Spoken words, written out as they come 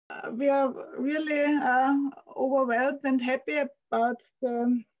we are really overwhelmed and happy about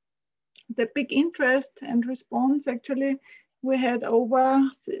the big interest and response. Actually, we had over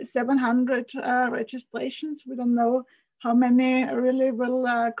 700 registrations. We don't know how many really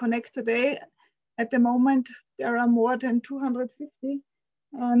will connect today. At the moment, there are more than 250.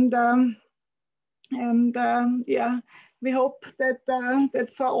 Yeah, we hope that that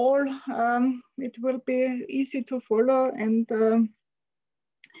for all it will be easy to follow and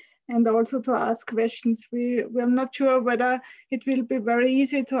also to ask questions. We're not sure whether it will be very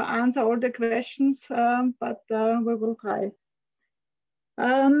easy to answer all the questions, but we will try.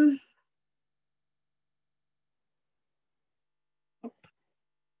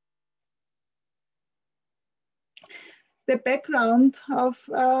 The background of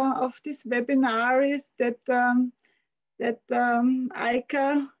this webinar is that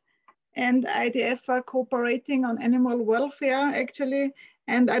ICAR and IDF are cooperating on animal welfare, actually.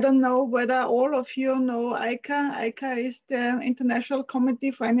 And I don't know whether all of you know ICAR. ICAR is the International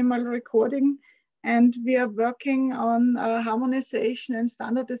Committee for Animal Recording, and we are working on harmonization and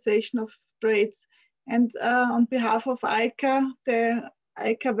standardization of traits. And on behalf of ICAR, the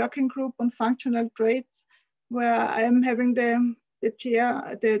ICAR Working Group on Functional Traits, where I'm having the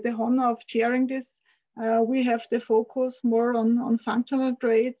honor of chairing this, we have the focus more on functional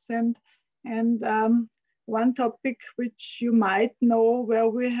traits, and one topic which you might know, where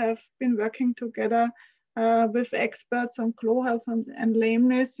we have been working together with experts on claw health and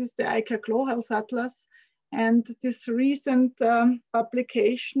lameness, is the ICAR Claw Health Atlas. And this recent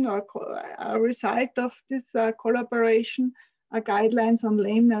publication or a result of this collaboration are guidelines on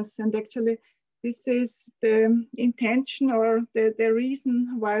lameness. And actually, this is the intention or the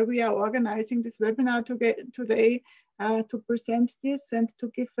reason why we are organizing this webinar today, to present this and to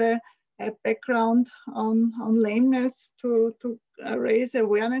give a background on lameness, to raise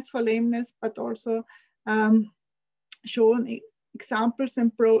awareness for lameness, but also show examples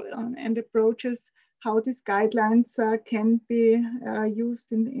and approaches how these guidelines can be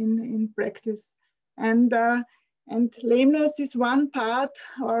used in practice. And lameness is one part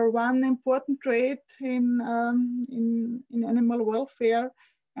or one important trait in animal welfare.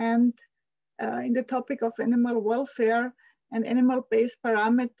 And in the topic of animal welfare and animal-based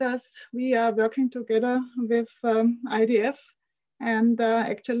parameters, we are working together with IDF. And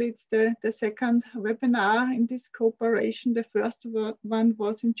actually, it's the second webinar in this cooperation. The first one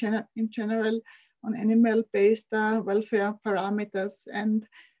was in general on animal-based welfare parameters. And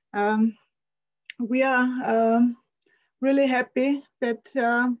we are really happy that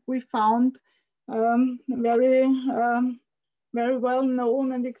we found very well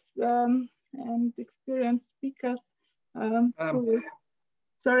known and experienced speakers.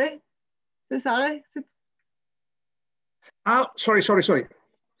 Sorry, Cesare? Sorry.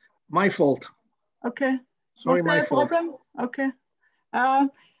 My fault. Okay. Sorry, my fault. Problem? Okay.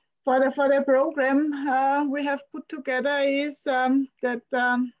 For the program we have put together is that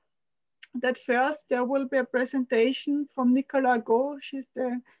first there will be a presentation from Nicola Gough. She's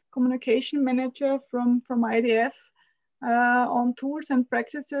the communication manager from IDF on tools and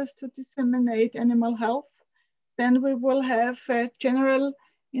practices to disseminate animal health. Then we will have a general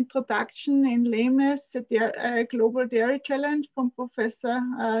introduction in lameness, a global dairy challenge from Professor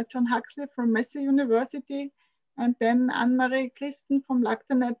Jon Huxley from Massey University. And then Anne-Marie Christen from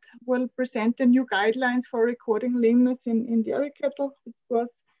Lameness will present the new guidelines for recording lameness in dairy cattle. It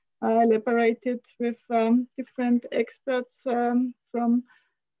was elaborated with different experts from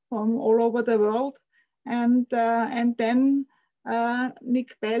all over the world. And then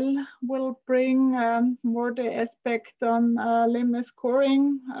Nick Bell will bring more the aspect on lameness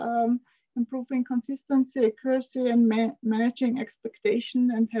scoring, improving consistency, accuracy, and managing expectation,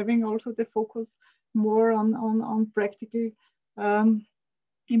 and having also the focus more on practical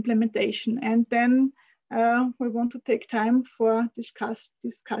implementation. And then we want to take time for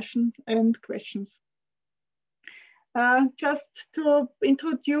discussions and questions. Just to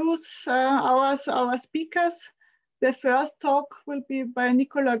introduce our speakers, the first talk will be by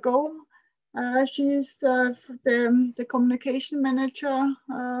Nicola Gough. She is the communication manager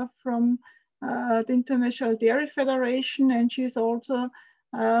from the International Dairy Federation, and she is also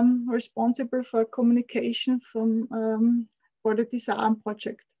responsible for communication for the DISARM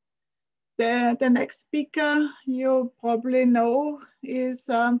project. The next speaker you probably know is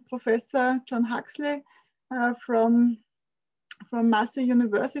Professor Jon Huxley from Massey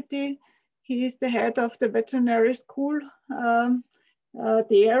University. He is the head of the veterinary school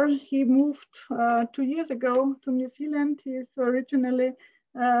there. He moved 2 years ago to New Zealand. He is originally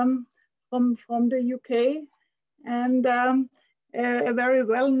from the UK, and a very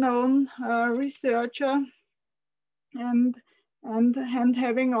well-known researcher, and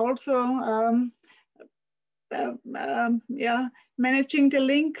having also yeah, managing the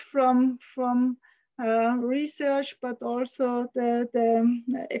link from research, but also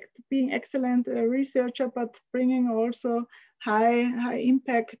being excellent researcher, but bringing also high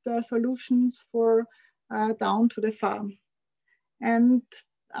impact solutions for down to the farm. And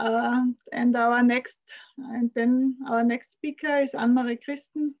our next speaker is Anne-Marie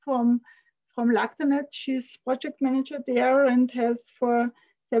Christen from Lameness. She's project manager there and has for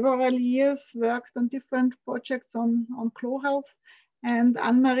several years worked on different projects on claw health. And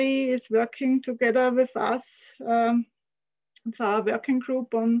Anne-Marie is working together with us for our working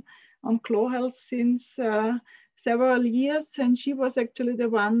group on claw health since several years. And she was actually the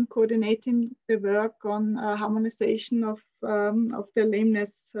one coordinating the work on harmonization of the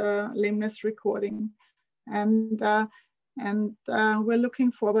lameness recording. And we're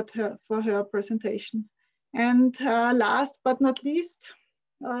looking forward for her presentation. And last but not least,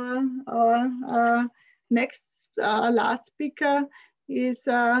 our next last speaker is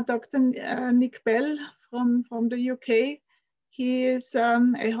Dr. Nick Bell from the UK. He is a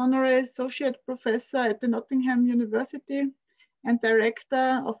honorary associate professor at the Nottingham University and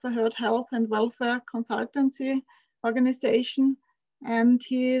director of the Herd Health and Welfare Consultancy organization. And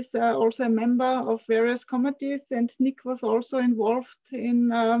he is also a member of various committees. And Nick was also involved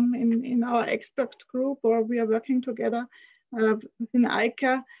in our expert group, or we are working together within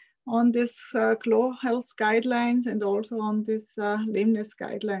ICAR on this claw health guidelines and also on this lameness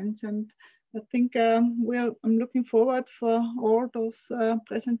guidelines. And I think I'm looking forward for all those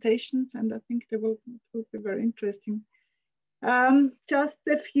presentations, and I think they will be very interesting. Just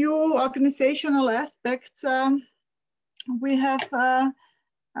a few organizational aspects. We have,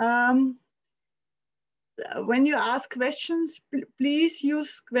 when you ask questions, please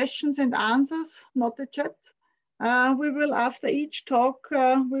use questions and answers, not the chat. We will, after each talk,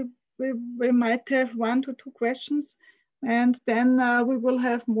 we might have 1 to 2 questions, and then we will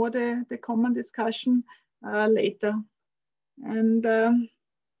have more the common discussion later. And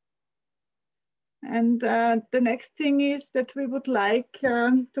the next thing is that we would like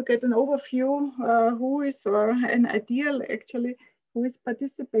to get an overview who is, or an ideal actually, who is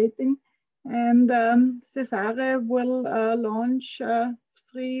participating. And Cesare will launch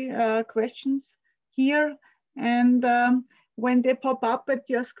 3 questions here. And when they pop up at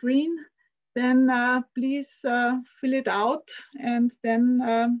your screen, then please fill it out. And then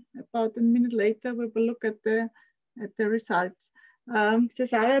about a minute later, we will look at the results.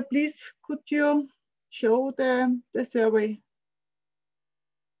 Cesare, please, could you show the survey?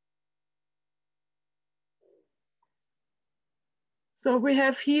 So we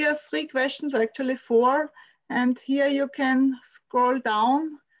have here 3 questions, actually 4. And here you can scroll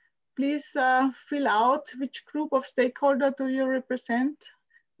down. Please fill out which group of stakeholder do you represent.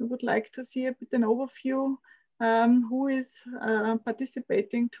 We would like to see a bit an overview who is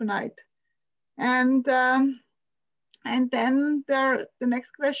participating tonight. And then the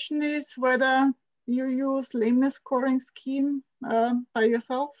next question is whether you use lameness scoring scheme by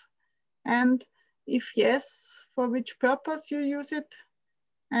yourself. And if yes, for which purpose you use it.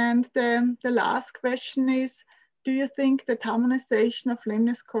 And the last question is, do you think that harmonization of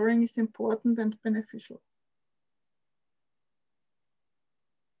lameness scoring is important and beneficial?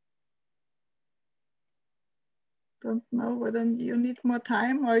 Don't know whether you need more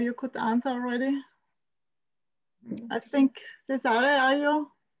time or you could answer already. I think, Cesare, are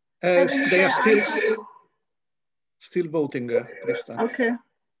you? They are still voting, Krista. Okay.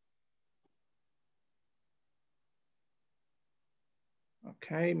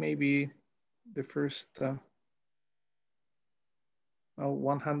 Okay, maybe the first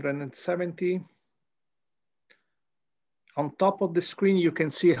 170. On top of the screen, you can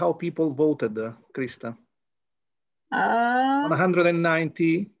see how people voted, Krista.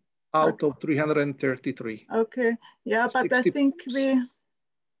 190 out of 333. Okay, yeah, but 60. I think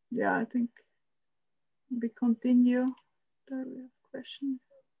I think we continue the question.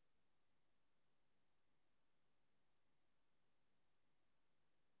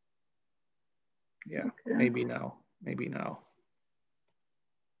 Yeah, okay. Maybe now.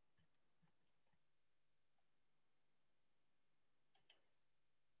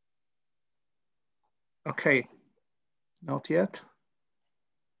 Okay, not yet.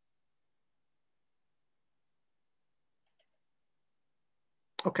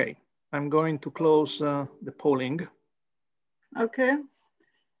 Okay, I'm going to close the polling. Okay.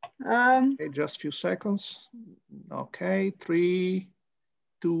 Okay, just a few seconds. Okay, 3,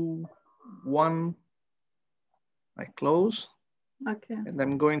 2, 1. I close. Okay. And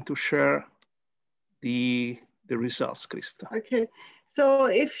I'm going to share the results, Krista. Okay. So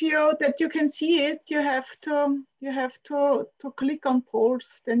if you can see it, you have to click on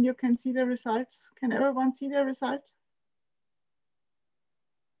polls, then you can see the results. Can everyone see the results?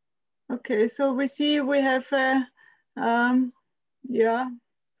 Okay, so we see we have a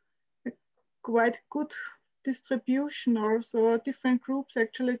quite good distribution, also different groups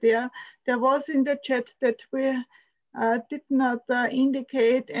actually there. There was in the chat that we did not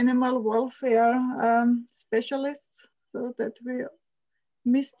indicate animal welfare specialists, so that we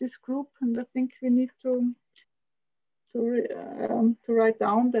missed this group, and I think we need to write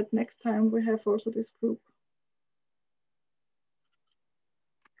down that next time we have also this group.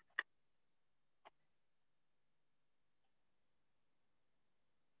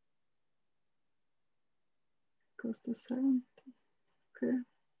 Goes to 7. Okay.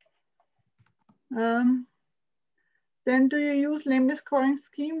 Then do you use lameness scoring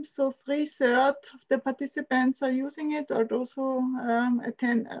scheme? So 3/3 of the participants are using it, or those who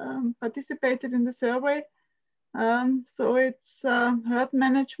participated in the survey. So it's herd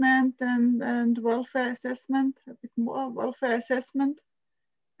management and welfare assessment, a bit more welfare assessment.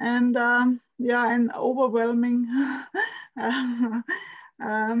 And yeah, an overwhelming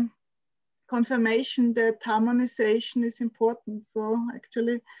confirmation that harmonization is important. So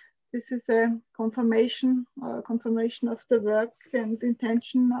actually, this is a confirmation of the work and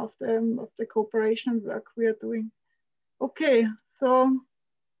intention of the cooperation work we are doing. Okay, so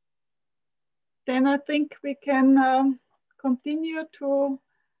then I think we can continue to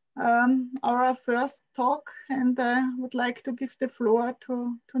our first talk, and I would like to give the floor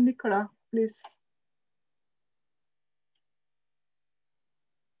to Nicola, please.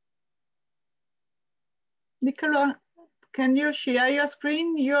 Nicola, can you share your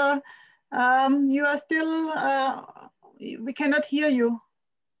screen? You are still, we cannot hear you.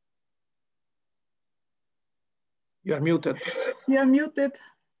 You are muted. You are muted.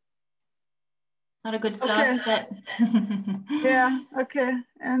 Not a good start, okay. Is it? Yeah, okay.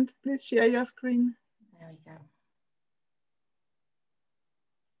 And please share your screen. There we go.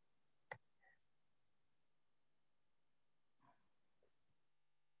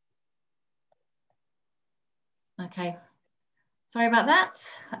 Okay, sorry about that.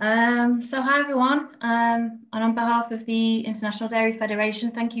 So hi everyone, and on behalf of the International Dairy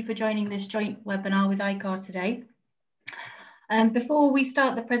Federation, thank you for joining this joint webinar with ICAR today. Before we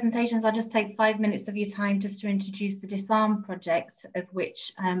start the presentations, I'll just take 5 minutes of your time just to introduce the DISARM project, of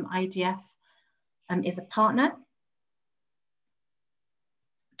which IDF is a partner.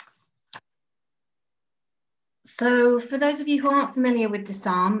 So for those of you who aren't familiar with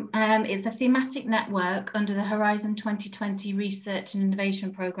DISARM, it's a thematic network under the Horizon 2020 Research and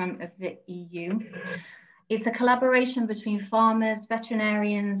Innovation Programme of the EU. It's a collaboration between farmers,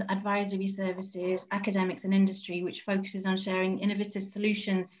 veterinarians, advisory services, academics and industry, which focuses on sharing innovative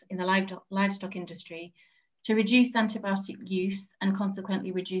solutions in the livestock industry to reduce antibiotic use and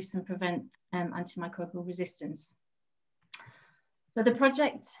consequently reduce and prevent antimicrobial resistance. So the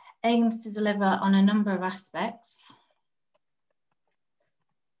project aims to deliver on a number of aspects.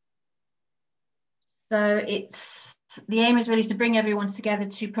 So the aim is really to bring everyone together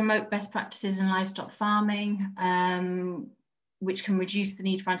to promote best practices in livestock farming, which can reduce the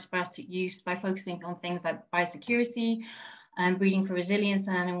need for antibiotic use by focusing on things like biosecurity, breeding for resilience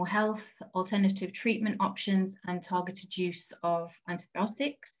and animal health, alternative treatment options, and targeted use of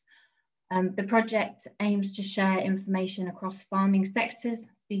antibiotics. The project aims to share information across farming sectors,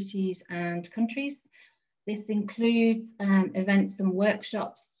 species, and countries. This includes events and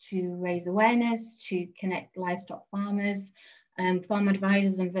workshops to raise awareness, to connect livestock farmers, farm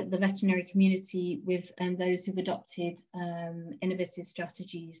advisors and the veterinary community with those who've adopted innovative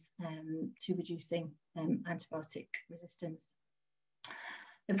strategies to reducing antibiotic resistance.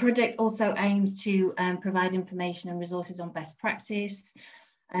 The project also aims to provide information and resources on best practice,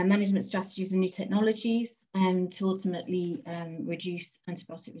 management strategies and new technologies to ultimately reduce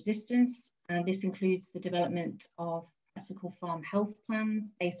antibiotic resistance. And this includes the development of practical farm health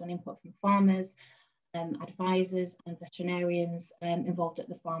plans based on input from farmers, advisors and veterinarians involved at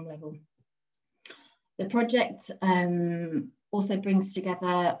the farm level. The project also brings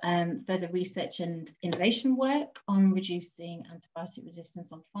together further research and innovation work on reducing antibiotic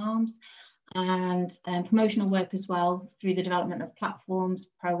resistance on farms, and promotional work as well through the development of platforms,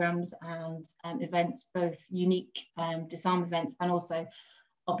 programs and events, both unique DISARM events and also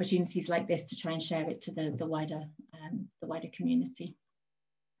opportunities like this to try and share it to the wider community.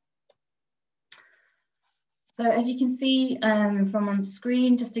 So as you can see from on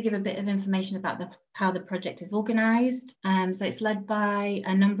screen, just to give a bit of information about how the project is organised. So it's led by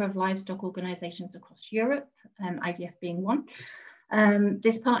a number of livestock organisations across Europe, IDF being one.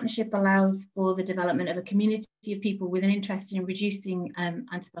 This partnership allows for the development of a community of people with an interest in reducing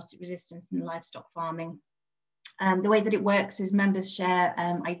antibiotic resistance in livestock farming. The way that it works is members share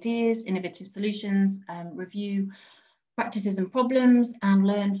ideas, innovative solutions, review practices and problems, and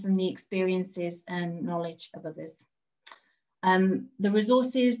learn from the experiences and knowledge of others. The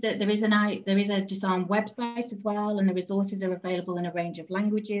resources, that there is a DISARM website as well, and the resources are available in a range of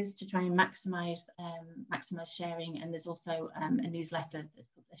languages to try and maximise sharing. And there's also a newsletter that's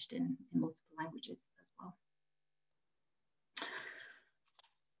published in multiple languages as well.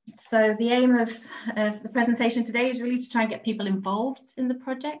 So the aim of the presentation today is really to try and get people involved in the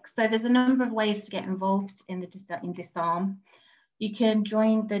project. So there's a number of ways to get involved in DISARM. You can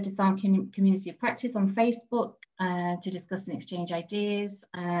join the DISARM community of practice on Facebook to discuss and exchange ideas.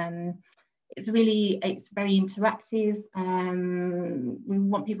 It's very interactive. We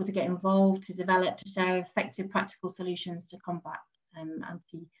want people to get involved, to develop, to share effective practical solutions to combat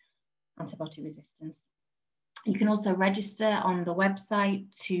antibiotic resistance. You can also register on the website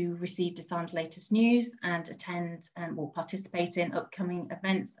to receive DISARM's latest news and attend or participate in upcoming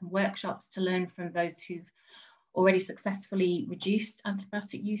events and workshops to learn from those who've already successfully reduced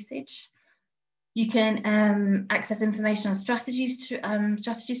antibiotic usage. You can access information on strategies to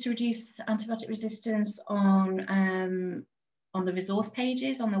reduce antibiotic resistance on the resource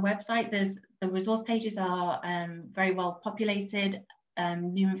pages on the website. The resource pages are very well populated.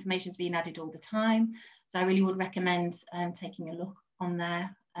 New information is being added all the time. So I really would recommend taking a look on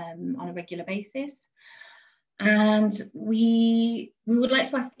there on a regular basis. And we would like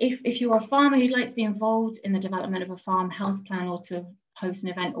to ask if you're a farmer who'd like to be involved in the development of a farm health plan or to host an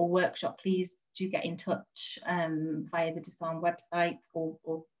event or workshop, please do get in touch via the DISARM website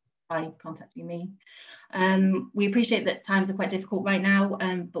or by contacting me. We appreciate that times are quite difficult right now,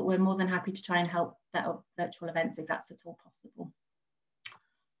 but we're more than happy to try and help set up virtual events if that's at all possible.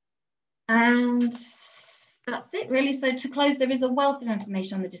 And that's it really. So to close, there is a wealth of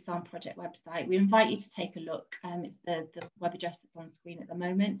information on the DISARM project website. We invite you to take a look. It's the web address that's on screen at the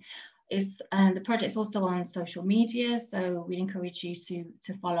moment. The project's also on social media, so we encourage you to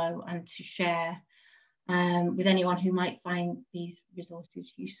follow and to share with anyone who might find these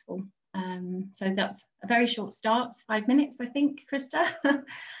resources useful. So that's a very short start, 5 minutes, I think, Krista.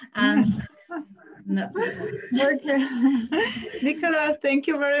 and that's it. Okay. Nicola, thank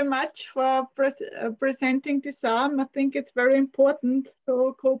you very much for presenting DISARM. I think it's very important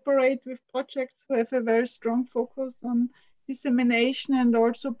to cooperate with projects who have a very strong focus on dissemination and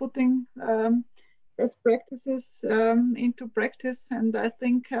also putting best practices into practice. And I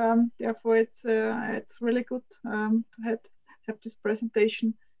think therefore it's really good to have this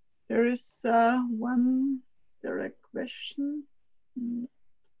presentation. There is is there a question?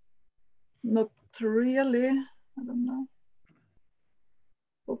 Not really, I don't know.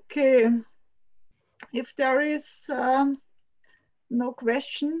 Okay, if there is no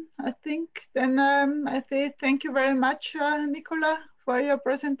question, I think, then I say thank you very much, Nicola, for your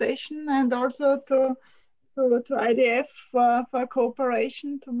presentation, and also to IDF for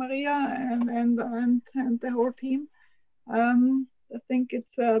cooperation, to Maria and the whole team. I think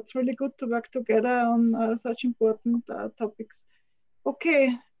it's really good to work together on such important topics.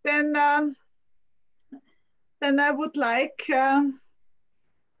 Okay, then I would like to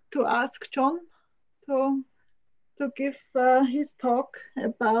ask Jon to give his talk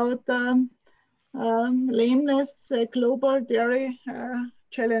about lameness, global dairy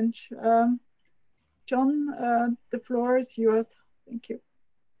challenge. Jon, the floor is yours. Thank you.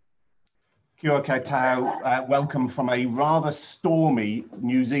 Kia ora koutou. Welcome from a rather stormy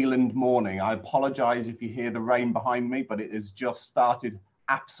New Zealand morning. I apologise if you hear the rain behind me, but it has just started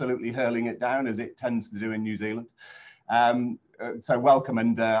absolutely hurling it down, as it tends to do in New Zealand. So welcome,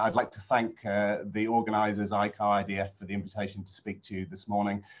 and I'd like to thank the organisers, ICAR, IDF, for the invitation to speak to you this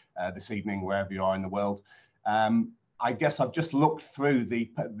morning, this evening, wherever you are in the world. I guess I've just looked through the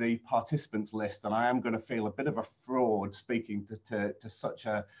participants list, and I am going to feel a bit of a fraud speaking to such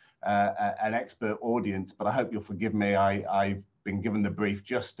an expert audience, but I hope you'll forgive me. I've been given the brief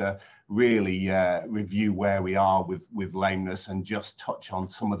just to really review where we are with lameness and just touch on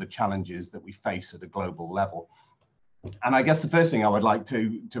some of the challenges that we face at a global level. And I guess the first thing I would like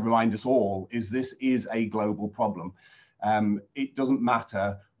to remind us all is this is a global problem. It doesn't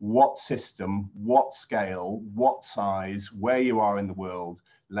matter what system, what scale, what size, where you are in the world,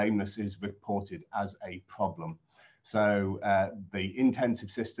 lameness is reported as a problem. So the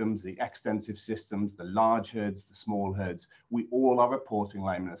intensive systems, the extensive systems, the large herds, the small herds, we all are reporting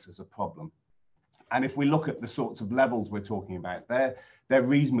lameness as a problem. And if we look at the sorts of levels we're talking about, they're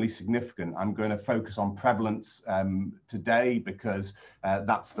reasonably significant. I'm going to focus on prevalence today because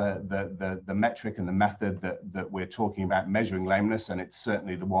that's the metric and the method that we're talking about measuring lameness, and it's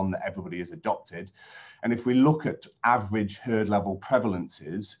certainly the one that everybody has adopted. And if we look at average herd level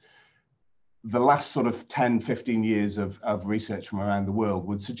prevalences, the last sort of 10, 15 years of research from around the world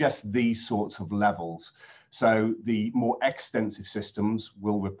would suggest these sorts of levels. So the more extensive systems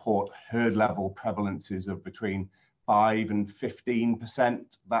will report herd level prevalences of between 5 and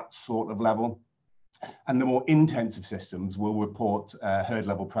 15%, that sort of level. And the more intensive systems will report herd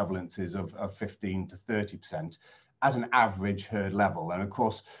level prevalences of 15 to 30% as an average herd level. And of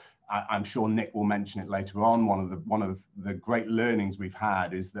course, I'm sure Nick will mention it later on. One of the great learnings we've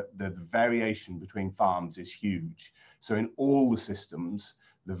had is that the variation between farms is huge. So in all the systems,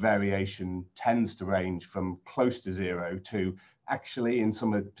 the variation tends to range from close to zero to actually in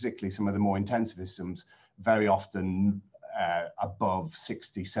particularly some of the more intensive systems, very often above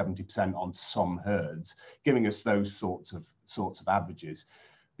 60, 70% on some herds, giving us those sorts of averages.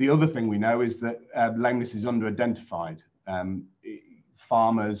 The other thing we know is that lameness is under-identified.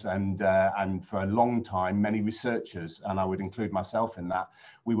 Farmers and for a long time, many researchers, and I would include myself in that,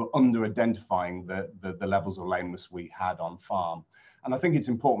 we were under-identifying the levels of lameness we had on farm. And I think it's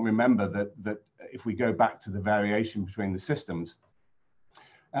important to remember that if we go back to the variation between the systems,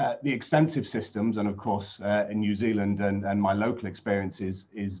 the extensive systems, and of course in New Zealand and my local experience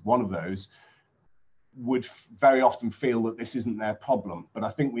is one of those, would very often feel that this isn't their problem. But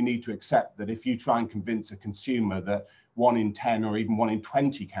I think we need to accept that if you try and convince a consumer that 1 in 10 or even 1 in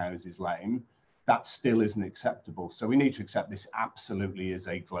 20 cows is lame, that still isn't acceptable. So we need to accept this absolutely is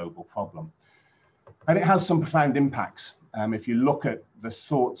a global problem. And it has some profound impacts. If you look at the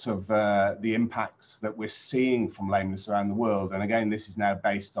sorts of the impacts that we're seeing from lameness around the world, and again, this is now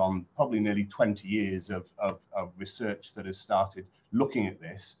based on probably nearly 20 years of research that has started looking at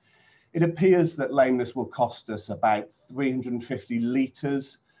this, it appears that lameness will cost us about 350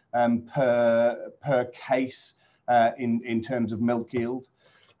 litres per case in terms of milk yield.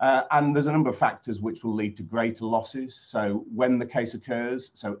 And there's a number of factors which will lead to greater losses. So when the case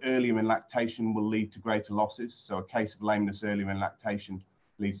occurs, so earlier in lactation will lead to greater losses. So a case of lameness earlier in lactation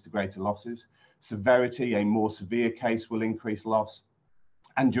leads to greater losses. Severity, a more severe case will increase loss.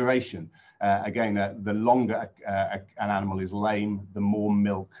 And duration, again, the longer an animal is lame, the more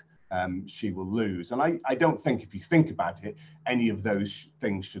milk she will lose. And I don't think, if you think about it, any of those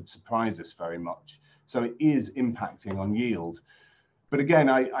things should surprise us very much. So it is impacting on yield. But again,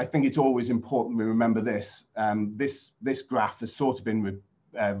 I think it's always important we remember this. This graph has sort of been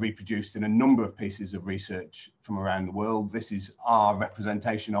reproduced in a number of pieces of research from around the world. This is our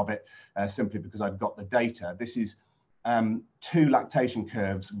representation of it, simply because I've got the data. This is 2 lactation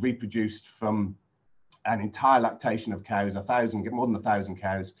curves reproduced from an entire lactation of cows, more than 1,000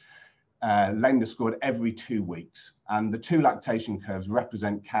 cows, lameness scored every 2 weeks. And the 2 lactation curves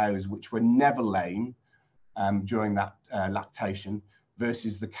represent cows which were never lame during that lactation,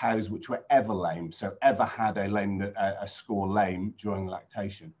 versus the cows which were ever lame, so ever had a score lame during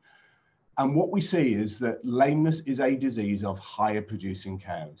lactation. And what we see is that lameness is a disease of higher producing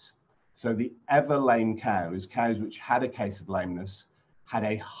cows. So the ever lame cows which had a case of lameness,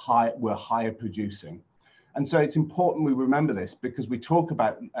 were higher producing. And so it's important we remember this, because we talk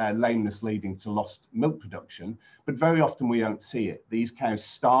about lameness leading to lost milk production, but very often we don't see it. These cows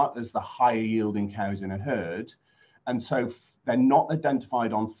start as the higher yielding cows in a herd, and so they're not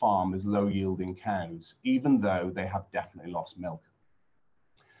identified on farm as low yielding cows, even though they have definitely lost milk.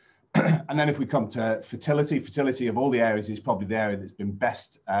 And then if we come to fertility of all the areas is probably the area that's been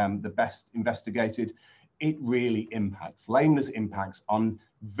the best investigated. It really impacts. Lameness impacts on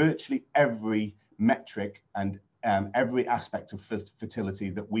virtually every metric and every aspect of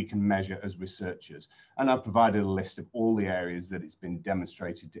fertility that we can measure as researchers. And I've provided a list of all the areas that it's been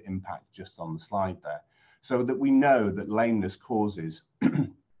demonstrated to impact just on the slide there, so that we know that lameness causes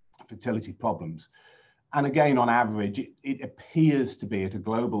fertility problems. And again, on average, it appears to be at a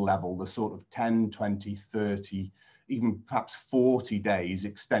global level, the sort of 10, 20, 30, even perhaps 40 days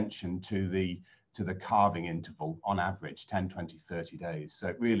extension to the calving interval on average, 10, 20, 30 days. So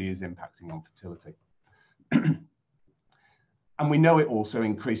it really is impacting on fertility. And we know it also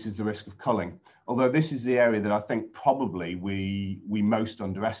increases the risk of culling, although this is the area that I think probably we most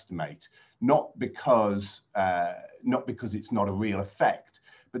underestimate, not because it's not a real effect,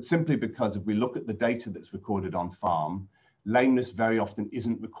 but simply because if we look at the data that's recorded on farm, lameness very often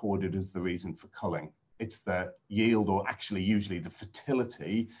isn't recorded as the reason for culling. it's the yield, or actually usually the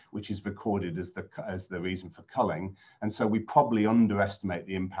fertility, which is recorded as the reason for culling. And so we probably underestimate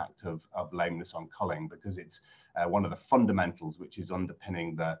the impact of lameness on culling, because it's one of the fundamentals which is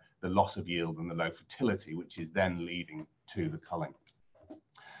underpinning the loss of yield and the low fertility, which is then leading to the culling.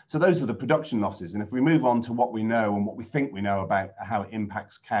 So those are the production losses. And if we move on to what we know and what we think we know about how it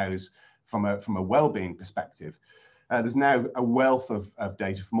impacts cows from a well-being perspective, there's now a wealth of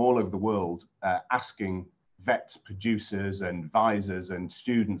data from all over the world asking vets, producers and advisors and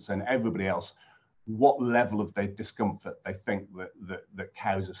students and everybody else what level of discomfort they think that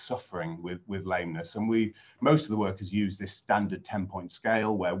cows are suffering with lameness. And most of the work has used this standard 10-point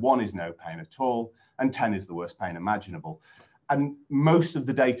scale, where 1 is no pain at all and 10 is the worst pain imaginable. And most of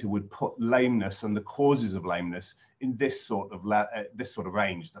the data would put lameness and the causes of lameness in this sort of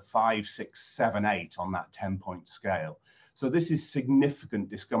range, the 5, 6, 7, 8 on that 10-point scale. So this is significant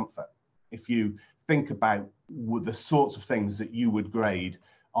discomfort. If you think about the sorts of things that you would grade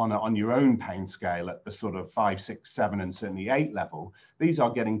on your own pain scale at the sort of 5, 6, 7, and certainly 8 level, these are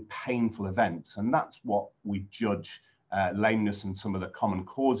getting painful events. And that's what we judge lameness and some of the common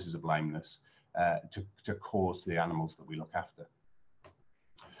causes of lameness to cause to the animals that we look after.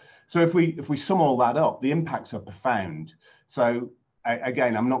 So if we sum all that up, the impacts are profound. So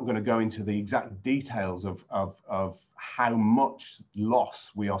again, I'm not going to go into the exact details of how much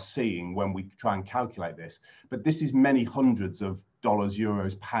loss we are seeing when we try and calculate this, but this is many hundreds of dollars,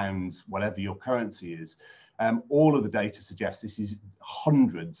 euros, pounds, whatever your currency is. All of the data suggests this is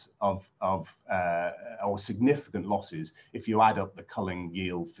hundreds of or significant losses if you add up the culling,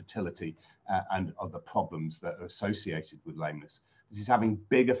 yield, fertility, and other problems that are associated with lameness. This is having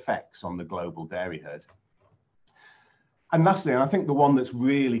big effects on the global dairy herd. And lastly, and I think the one that's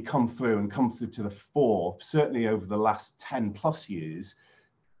really come through to the fore, certainly over the last 10 plus years,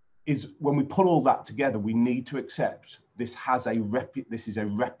 is when we put all that together, we need to accept this is a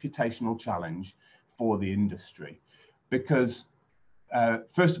reputational challenge for the industry, because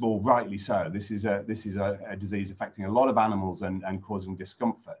first of all, rightly so, this is a disease affecting a lot of animals and causing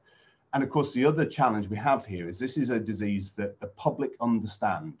discomfort. And of course, the other challenge we have here is this is a disease that the public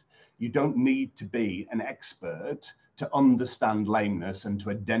understand. You don't need to be an expert to understand lameness and to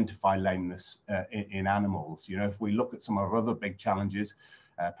identify lameness in animals. You know, if we look at some of our other big challenges,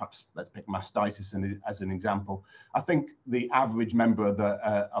 perhaps let's pick mastitis as an example. I think the average member of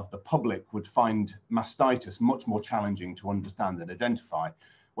the public would find mastitis much more challenging to understand and identify,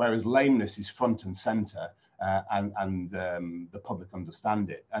 whereas lameness is front and center, and the public understand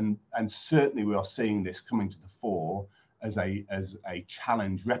it. And certainly we are seeing this coming to the fore as a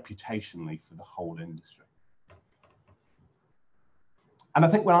challenge reputationally for the whole industry. And I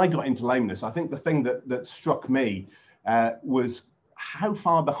think when I got into lameness, I think the thing that struck me was how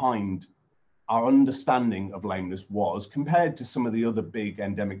far behind our understanding of lameness was compared to some of the other big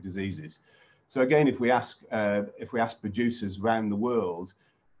endemic diseases. So again, if we ask producers around the world,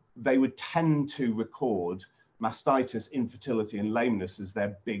 they would tend to record mastitis, infertility, and lameness as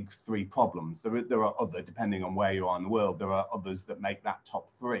their big 3 problems. There are other, depending on where you are in the world, there are others that make that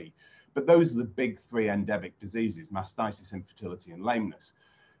top 3. But those are the big 3 endemic diseases: mastitis, infertility, and lameness.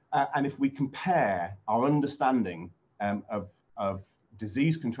 And if we compare our understanding of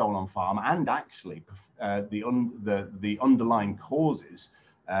disease control on farm and actually the underlying causes,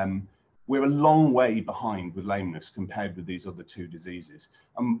 we're a long way behind with lameness compared with these other 2 diseases.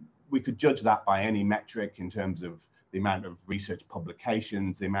 We could judge that by any metric in terms of the amount of research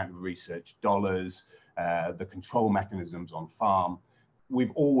publications, the amount of research dollars, the control mechanisms on farm.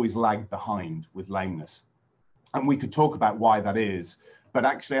 We've always lagged behind with lameness. And we could talk about why that is. But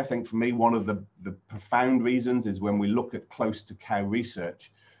actually, I think for me, one of the profound reasons is when we look at close to cow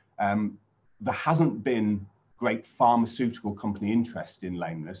research, there hasn't been great pharmaceutical company interest in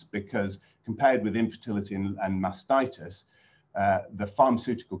lameness, because compared with infertility and mastitis, the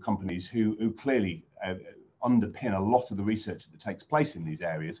pharmaceutical companies who clearly underpin a lot of the research that takes place in these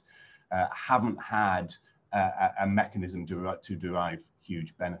areas haven't had a mechanism to derive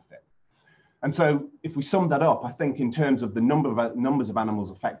huge benefit. And so if we sum that up, I think in terms of the numbers of animals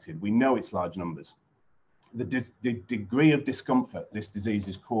affected, we know it's large numbers. The degree of discomfort this disease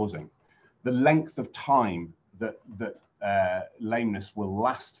is causing, the length of time that lameness will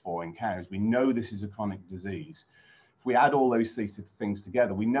last for in cows, we know this is a chronic disease. If we add all those things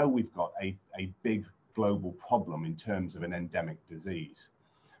together, we know we've got a big global problem in terms of an endemic disease.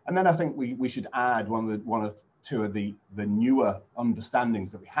 And then I think we should add two of the newer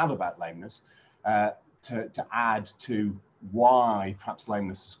understandings that we have about lameness to add to why perhaps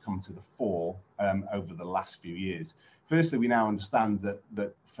lameness has come to the fore over the last few years. Firstly, we now understand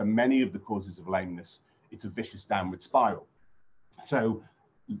that for many of the causes of lameness, it's a vicious downward spiral. So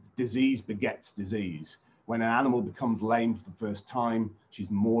disease begets disease. When an animal becomes lame for the first time, she's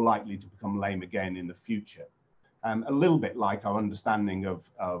more likely to become lame again in the future. A little bit like our understanding of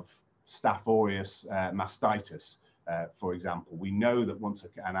Staph aureus mastitis, for example. We know that once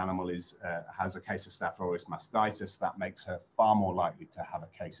an animal has a case of Staph aureus mastitis, that makes her far more likely to have a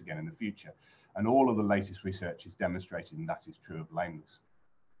case again in the future. And all of the latest research is demonstrating that is true of lameness.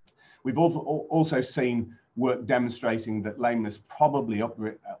 We've also seen work demonstrating that lameness probably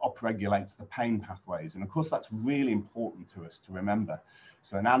upregulates the pain pathways. And of course, that's really important to us to remember.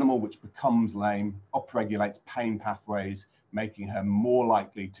 So an animal which becomes lame upregulates pain pathways, making her more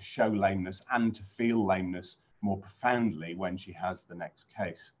likely to show lameness and to feel lameness more profoundly when she has the next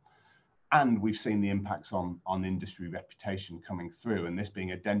case. And we've seen the impacts on industry reputation coming through, and this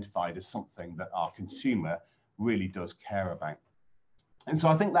being identified as something that our consumer really does care about. And so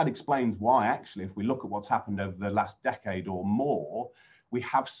I think that explains why, actually, if we look at what's happened over the last decade or more, we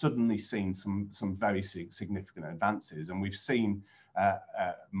have suddenly seen some very significant advances, and we've seen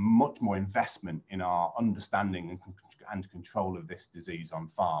much more investment in our understanding and control of this disease on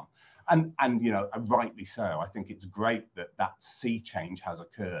farm. And you know, rightly so. I think it's great that that sea change has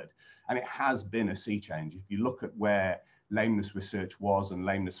occurred, and it has been a sea change. If you look at where lameness research was and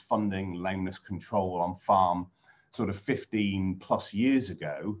lameness funding, lameness control on farm, sort of 15 plus years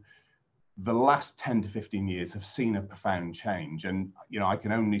ago, the last 10 to 15 years have seen a profound change. And, you know, I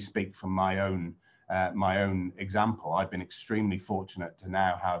can only speak from my own example. I've been extremely fortunate to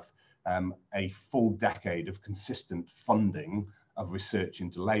now have a full decade of consistent funding of research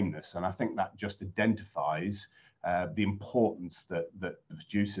into lameness. And I think that just identifies the importance that the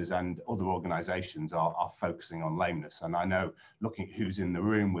producers and other organizations are focusing on lameness. And I know, looking at who's in the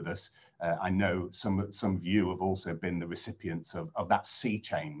room with us, I know some of you have also been the recipients of that sea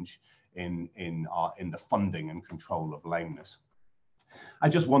change in the funding and control of lameness. I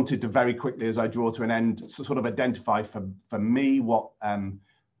just wanted to very quickly, as I draw to an end, sort of identify for me what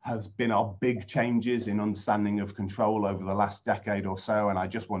has been our big changes in understanding of control over the last decade or so. And I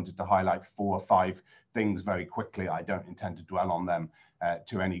just wanted to highlight 4 or 5 things very quickly. I don't intend to dwell on them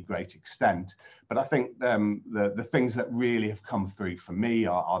to any great extent. But I think the things that really have come through for me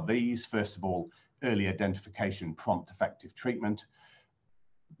are these. First of all, early identification, prompt, effective treatment.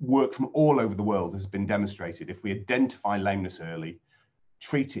 Work from all over the world has been demonstrated. If we identify lameness early,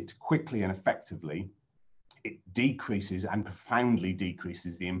 treat it quickly and effectively, it decreases and profoundly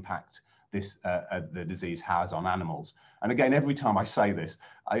decreases the impact the disease has on animals. And again, every time I say this,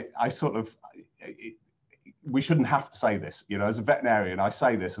 we shouldn't have to say this. You know, as a veterinarian, I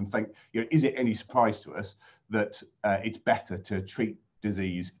say this and think, you know, is it any surprise to us that it's better to treat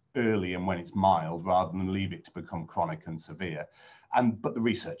disease early and when it's mild rather than leave it to become chronic and severe? But the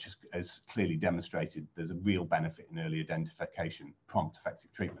research has clearly demonstrated there's a real benefit in early identification, prompt,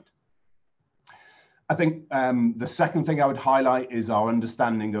 effective treatment. I think the second thing I would highlight is our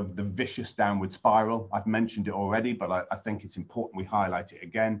understanding of the vicious downward spiral. I've mentioned it already, but I think it's important we highlight it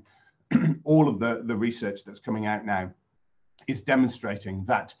again. All of the research that's coming out now is demonstrating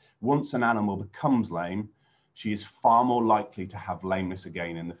that once an animal becomes lame, she is far more likely to have lameness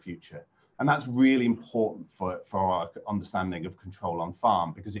again in the future. And that's really important for our understanding of control on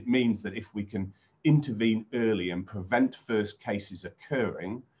farm, because it means that if we can intervene early and prevent first cases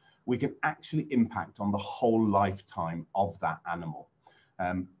occurring, we can actually impact on the whole lifetime of that animal.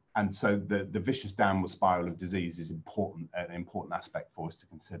 And so the vicious downward spiral of disease is an important aspect for us to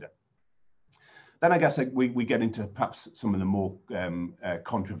consider. Then I guess we get into perhaps some of the more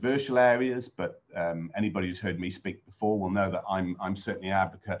controversial areas, but anybody who's heard me speak before will know that I'm certainly an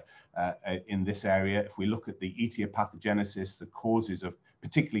advocate in this area. If we look at the etiopathogenesis, the causes of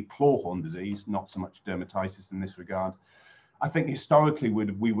particularly clawhorn disease, not so much dermatitis in this regard, I think historically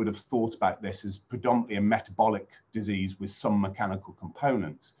we would have thought about this as predominantly a metabolic disease with some mechanical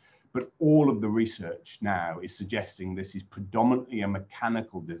components. But all of the research now is suggesting this is predominantly a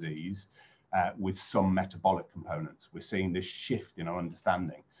mechanical disease with some metabolic components. We're seeing this shift in our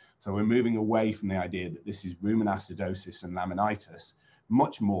understanding. So we're moving away from the idea that this is rumen acidosis and laminitis,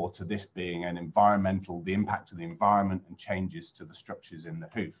 much more to this being an environmental, the impact of the environment and changes to the structures in the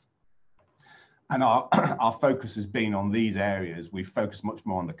hoof. And our focus has been on these areas. We've focused much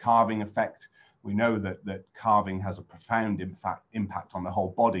more on the calving effect. We know that calving has a profound impact on the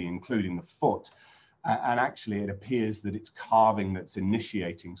whole body, including the foot. And actually, it appears that it's calving that's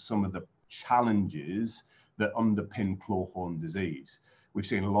initiating some of the challenges that underpin clawhorn disease. We've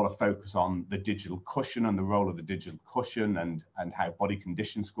seen a lot of focus on the digital cushion and the role of the digital cushion and how body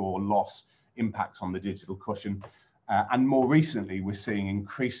condition score loss impacts on the digital cushion. And more recently, we're seeing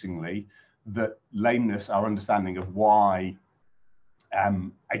increasingly that lameness, our understanding of why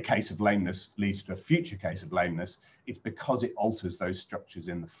a case of lameness leads to a future case of lameness, it's because it alters those structures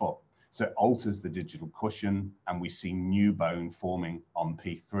in the foot. So it alters the digital cushion, and we see new bone forming on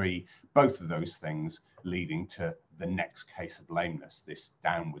P3, both of those things leading to the next case of lameness, this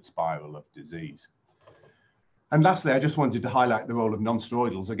downward spiral of disease. And lastly, I just wanted to highlight the role of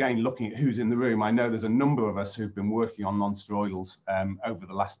non-steroidals. Again, looking at who's in the room, I know there's a number of us who've been working on non-steroidals over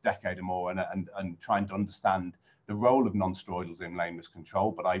the last decade or more and trying to understand the role of non-steroidals in lameness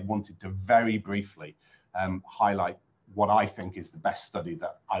control. But I wanted to very briefly highlight what I think is the best study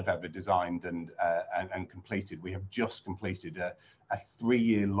that I've ever designed and completed. We have just completed a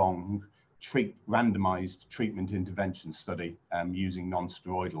 3-year-long randomized treatment intervention study using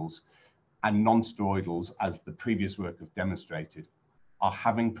non-steroidals. And non-steroidals, as the previous work have demonstrated, are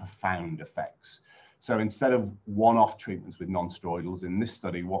having profound effects. So instead of one-off treatments with non-steroidals, in this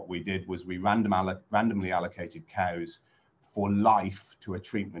study, what we did was we randomly allocated cows for life to a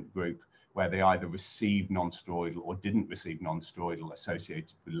treatment group where they either received non-steroidal or didn't receive non-steroidal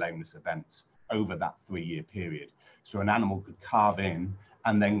associated with lameness events over that 3-year period. So an animal could carve in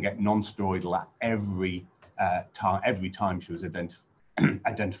and then get non-steroidal at every time she was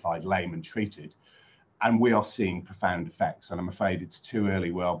identified lame and treated. And we are seeing profound effects. And I'm afraid it's too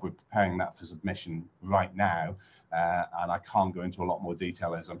early. Well, we're preparing that for submission right now. And I can't go into a lot more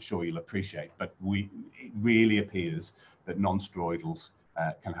detail, as I'm sure you'll appreciate. But it really appears that non-steroidals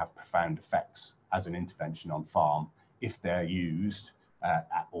can have profound effects as an intervention on farm if they're used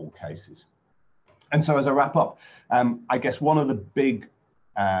at all cases. And so as I wrap up, I guess one of my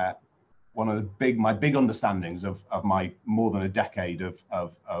big understandings of my more than a decade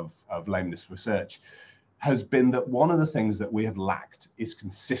of lameness research has been that one of the things that we have lacked is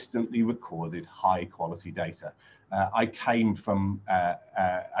consistently recorded high quality data. I came from,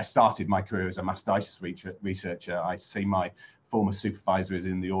 I started my career as a mastitis researcher. I see my former supervisor is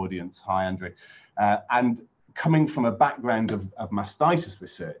in the audience. Hi, Andrew. And coming from a background of mastitis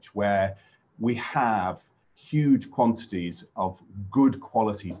research, where we have huge quantities of good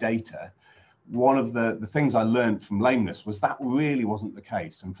quality data, one of the things I learned from lameness was that really wasn't the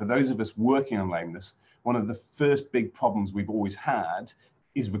case. And for those of us working on lameness, one of the first big problems we've always had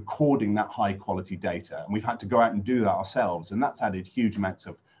is recording that high quality data. And we've had to go out and do that ourselves. And that's added huge amounts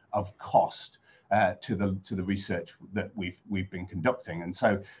of cost to the research that we've been conducting. And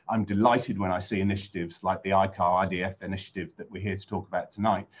so I'm delighted when I see initiatives like the ICAR IDF initiative that we're here to talk about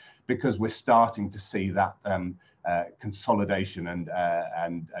tonight, because we're starting to see that consolidation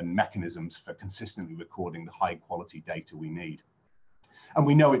and mechanisms for consistently recording the high quality data we need. And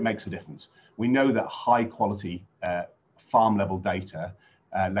we know it makes a difference. We know that high quality farm level data,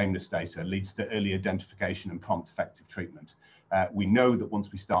 lameness data, leads to early identification and prompt effective treatment. We know that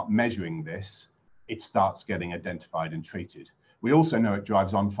once we start measuring this, it starts getting identified and treated. We also know it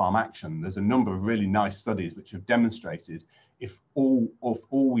drives on-farm action. There's a number of really nice studies which have demonstrated if all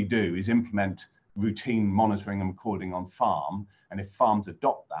we do is implement routine monitoring and recording on farm, and if farms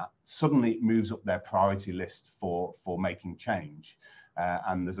adopt that, suddenly it moves up their priority list for making change.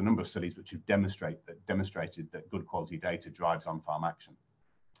 And there's a number of studies which have demonstrated that good quality data drives on-farm action.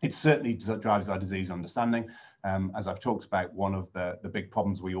 It certainly drives our disease understanding. As I've talked about, one of the big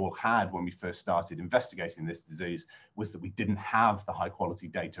problems we all had when we first started investigating this disease was that we didn't have the high quality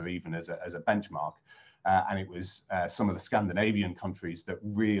data even as a benchmark. And it was some of the Scandinavian countries that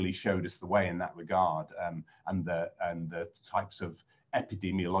really showed us the way in that regard, and the types of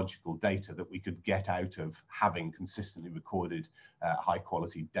epidemiological data that we could get out of having consistently recorded high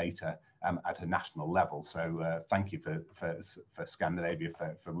quality data at a national level. So thank you for Scandinavia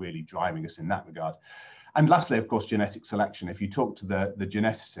for really driving us in that regard. And lastly, of course, genetic selection. If you talk to the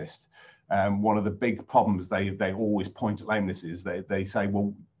geneticist, one of the big problems they always point at lameness is they say,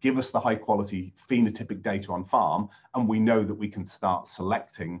 well, give us the high quality phenotypic data on farm, and we know that we can start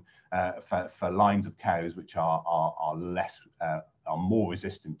selecting for lines of cows which are more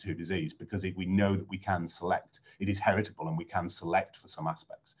resistant to disease, because we know that we can select. It is heritable, and we can select for some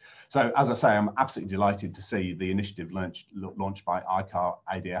aspects. So as I say, I'm absolutely delighted to see the initiative launched by ICAR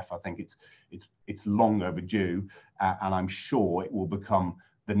IDF. I think it's long overdue, and I'm sure it will become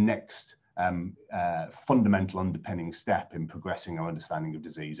the next fundamental underpinning step in progressing our understanding of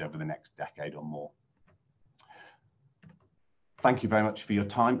disease over the next decade or more. Thank you very much for your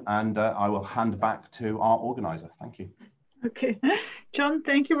time, and I will hand back to our organizer. Thank you. Okay, Jon,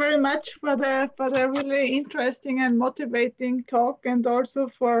 thank you very much for the really interesting and motivating talk, and also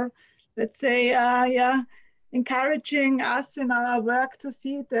for, let's say, encouraging us in our work to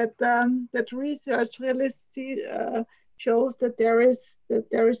see that that research really shows that there is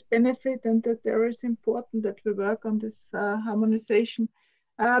benefit and that there is important that we work on this harmonization.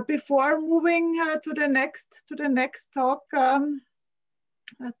 Before moving to the next talk, I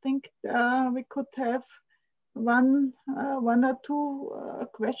think we could have one or two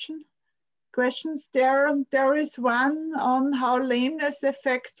questions. There is one on how lameness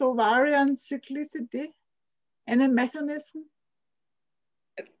affects ovarian cyclicity. Any mechanism?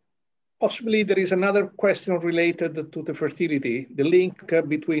 Possibly there is another question related to the fertility, the link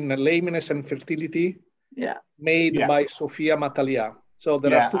between lameness and fertility, made by Sofia Matalia. So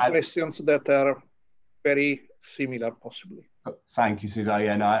there are two questions that are very similar, possibly. Thank you, Susan.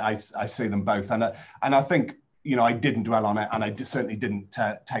 Yeah, no, I see them both, and I think, you know, I didn't dwell on it, and I certainly didn't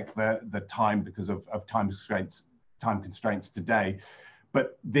take the time because of time constraints today.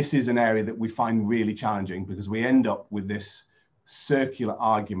 But this is an area that we find really challenging because we end up with this circular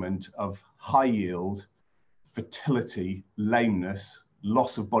argument of high yield, fertility, lameness,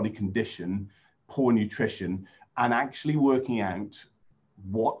 loss of body condition, poor nutrition, and actually working out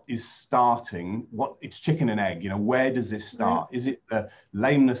what is starting, it's chicken and egg, you know, where does this start? Is it the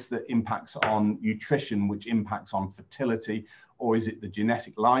lameness that impacts on nutrition, which impacts on fertility, or is it the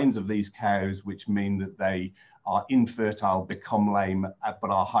genetic lines of these cows, which mean that they are infertile, become lame,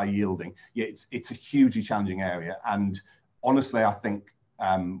 but are high yielding? Yeah, it's a hugely challenging area. And honestly, I think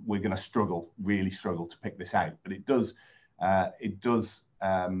we're going to really struggle to pick this out, but it does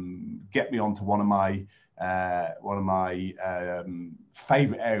get me onto one of my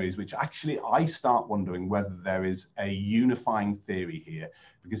favorite areas, which actually I start wondering whether there is a unifying theory here,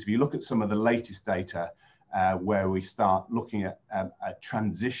 because if you look at some of the latest data where we start looking at a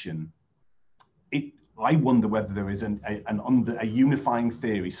transition, I wonder whether there is a unifying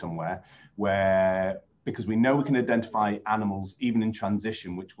theory somewhere where, because we know we can identify animals even in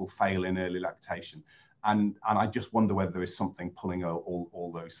transition which will fail in early lactation. And I just wonder whether there is something pulling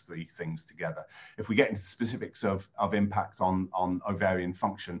all those three things together. If we get into the specifics of impact on ovarian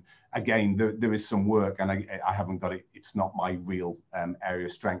function, again, there is some work, and I haven't got it. It's not my real area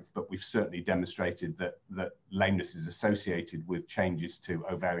of strength, but we've certainly demonstrated that lameness is associated with changes to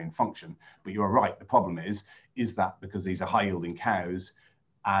ovarian function. But you're right. The problem is that because these are high-yielding cows,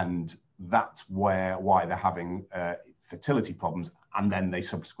 and that's why they're having fertility problems, and then they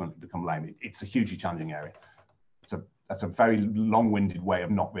subsequently become lame. It's a hugely challenging area. That's a very long-winded way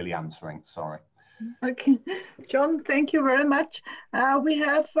of not really answering. Sorry. Okay, Jon, thank you very much. We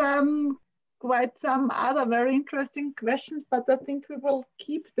have quite some other very interesting questions, but I think we will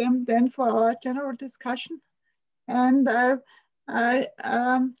keep them then for our general discussion. And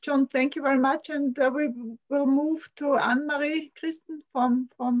Jon, thank you very much. And we will move to Anne-Marie Christen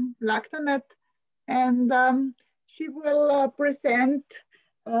from Lactanet, and she will present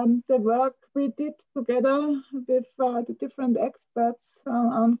the work we did together with the different experts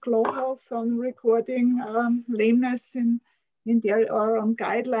on Gough health, on recording lameness in dairy, or on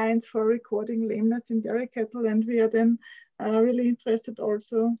guidelines for recording lameness in dairy cattle. And we are then really interested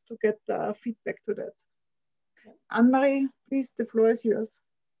also to get feedback to that. Anne-Marie, please, the floor is yours.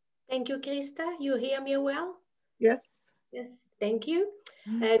 Thank you, Krista. You hear me well? Yes. Yes, thank you.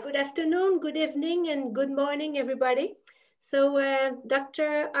 Good afternoon, good evening, and good morning, everybody. So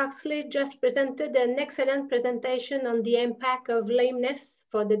Dr. Huxley just presented an excellent presentation on the impact of lameness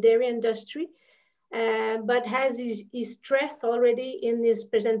for the dairy industry, but as he stressed already in his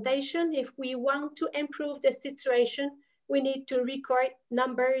presentation, if we want to improve the situation, we need to record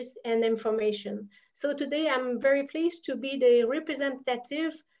numbers and information. So today I'm very pleased to be the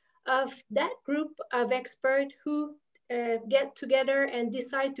representative of that group of experts who get together and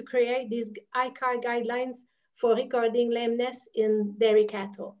decide to create these ICAR guidelines for recording lameness in dairy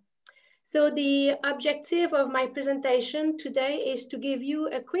cattle. So the objective of my presentation today is to give you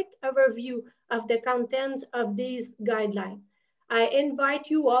a quick overview of the content of these guidelines. I invite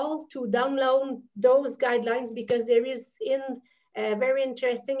you all to download those guidelines because there is very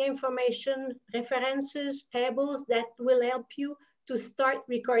interesting information, references, tables that will help you to start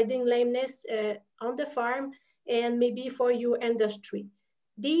recording lameness on the farm and maybe for your industry.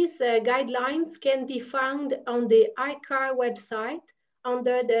 These guidelines can be found on the ICAR website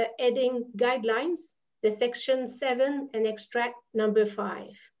under the heading Guidelines, the section 7 and extract number 5.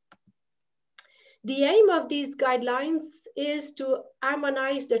 The aim of these guidelines is to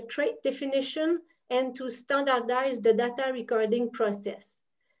harmonize the trait definition and to standardize the data recording process.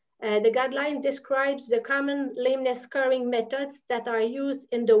 The guideline describes the common lameness scoring methods that are used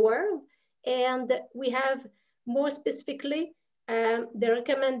in the world, and we have more specifically the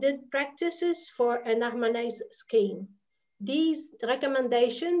recommended practices for an harmonized scheme. These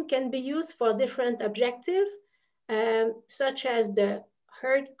recommendations can be used for different objectives, such as the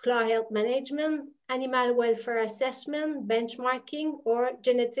herd claw health management, animal welfare assessment, benchmarking, or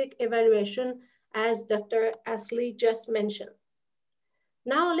genetic evaluation, as Dr. Huxley just mentioned.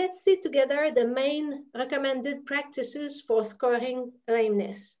 Now let's see together the main recommended practices for scoring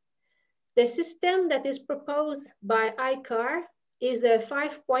lameness. The system that is proposed by ICAR is a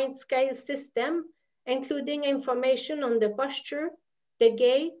 5-point scale system, including information on the posture, the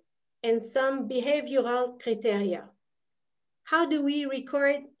gait, and some behavioral criteria. How do we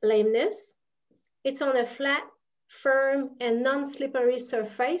record lameness? It's on a flat, firm, and non-slippery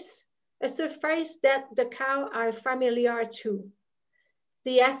surface, a surface that the cow are familiar to.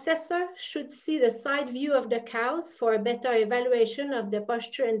 The assessor should see the side view of the cows for a better evaluation of the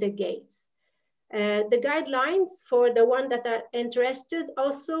posture and the gaits. The guidelines for the one that are interested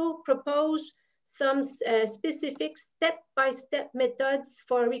also propose some specific step-by-step methods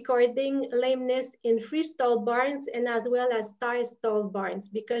for recording lameness in free-stall barns and as well as tie-stall barns,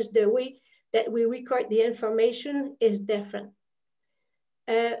 because the way that we record the information is different.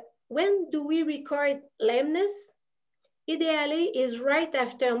 When do we record lameness? Ideally is right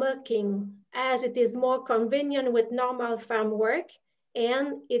after milking, as it is more convenient with normal farm work,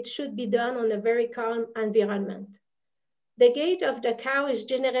 and it should be done on a very calm environment. The gait of the cow is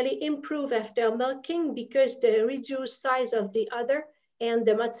generally improved after milking because the reduced size of the udder and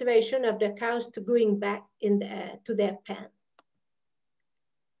the motivation of the cows to going back to their pen.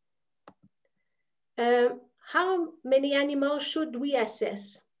 How many animals should we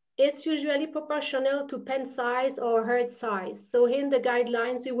assess? It's usually proportional to pen size or herd size. So in the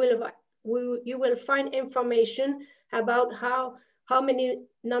guidelines, you will find information about how many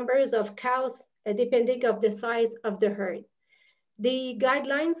numbers of cows, depending on the size of the herd. The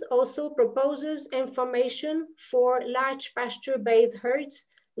guidelines also proposes information for large pasture-based herds,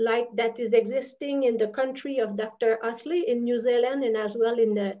 like that is existing in the country of Dr. Huxley in New Zealand and as well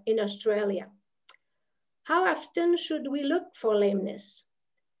in Australia. How often should we look for lameness?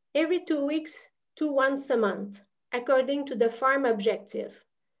 Every 2 weeks to once a month, according to the farm objective.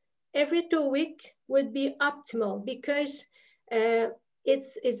 Every 2 weeks would be optimal because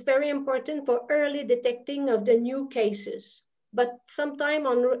it's very important for early detecting of the new cases. But sometime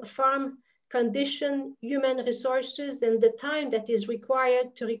on farm condition, human resources, and the time that is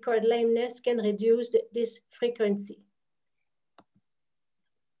required to record lameness can reduce this frequency.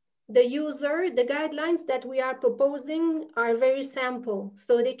 The guidelines that we are proposing are very simple,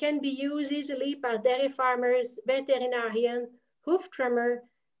 so they can be used easily by dairy farmers, veterinarian, hoof trimmer,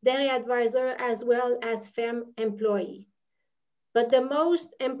 dairy advisor, as well as farm employee. But the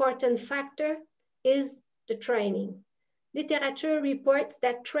most important factor is the training. Literature reports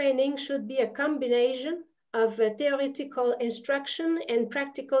that training should be a combination of theoretical instruction and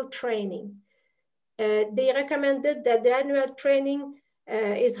practical training. They recommended that the annual training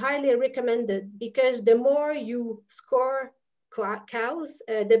is highly recommended because the more you score cows,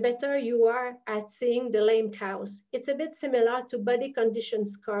 the better you are at seeing the lame cows. It's a bit similar to body condition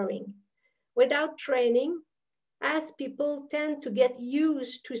scoring. Without training, as people tend to get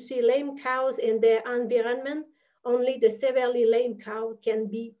used to see lame cows in their environment, only the severely lame cow can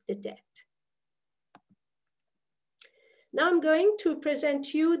be detected. Now I'm going to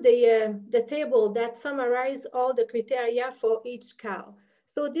present you the table that summarizes all the criteria for each cow.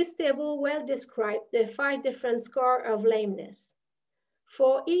 So this table well describes the 5 different scores of lameness.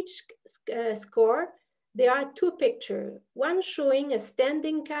 For each score, there are 2 pictures, one showing a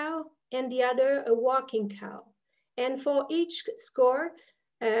standing cow and the other a walking cow. And for each score,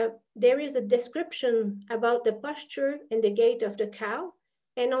 there is a description about the posture and the gait of the cow.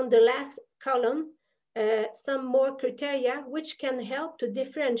 And on the last column, some more criteria which can help to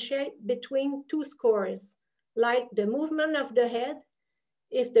differentiate between 2 scores, like the movement of the head,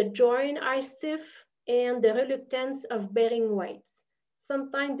 if the joints are stiff, and the reluctance of bearing weights.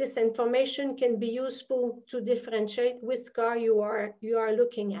 Sometimes this information can be useful to differentiate which score you are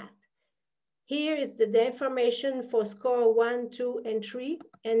looking at. Here is the information for score 1, 2, and 3,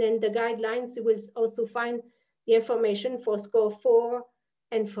 and in the guidelines you will also find the information for score 4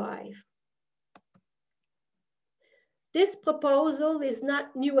 and 5. This proposal is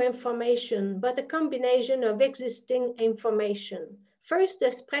not new information, but a combination of existing information. First,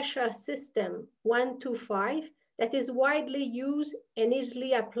 the pressure system 1 to 5 that is widely used and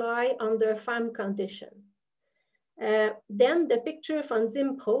easily applied under farm conditions. Then the picture from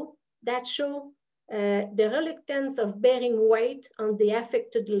Zimpro that show the reluctance of bearing weight on the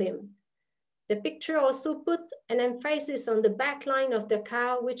affected limb. The picture also put an emphasis on the back line of the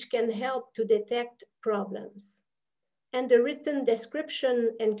cow, which can help to detect problems. and the written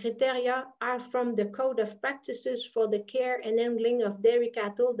description and criteria are from the Code of Practices for the Care and Handling of Dairy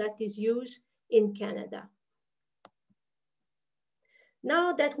Cattle that is used in Canada.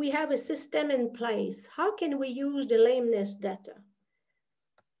 Now that we have a system in place, how can we use the lameness data?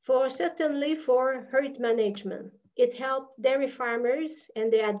 Certainly for herd management. It helps dairy farmers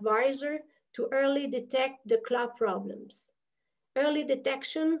and the advisor to early detect the claw problems. Early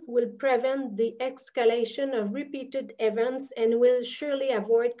detection will prevent the escalation of repeated events and will surely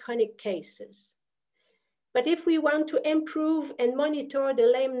avoid chronic cases. But if we want to improve and monitor the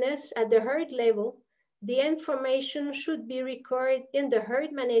lameness at the herd level, the information should be recorded in the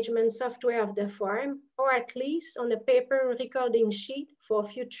herd management software of the farm, or at least on a paper recording sheet for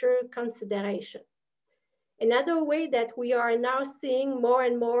future consideration. Another way that we are now seeing more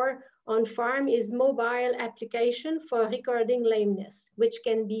and more on farm is mobile application for recording lameness, which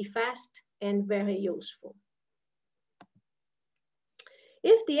can be fast and very useful.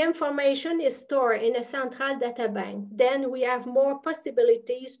 If the information is stored in a central data bank, then we have more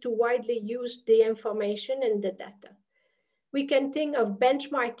possibilities to widely use the information and the data. We can think of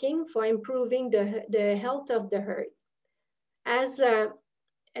benchmarking for improving the health of the herd.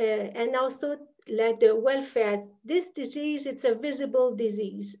 And also like the welfare. This disease, it's a visible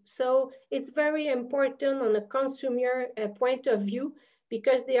disease. So it's very important on a consumer point of view,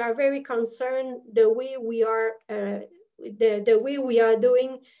 because they are very concerned the way we are the way we are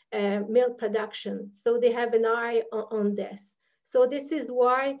doing milk production. So they have an eye on this. So this is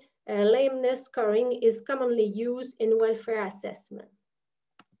why lameness scoring is commonly used in welfare assessment.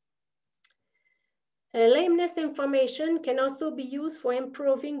 Lameness information can also be used for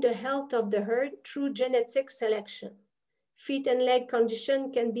improving the health of the herd through genetic selection. Feet and leg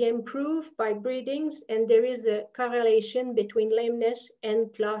condition can be improved by breedings, and there is a correlation between lameness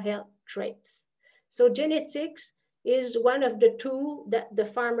and claw health traits. So genetics is one of the tools that the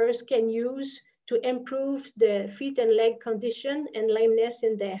farmers can use to improve the feet and leg condition and lameness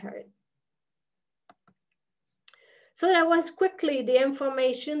in their herd. So that was quickly the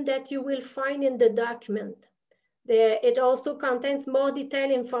information that you will find in the document. It also contains more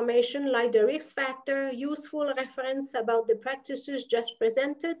detailed information like the risk factor, useful reference about the practices just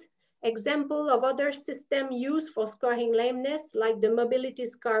presented, example of other systems used for scoring lameness like the mobility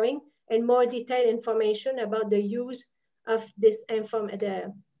scoring, and more detailed information about the use of this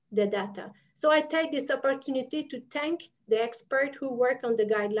the data. So I take this opportunity to thank the experts who work on the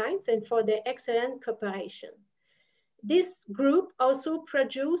guidelines and for their excellent cooperation. This group also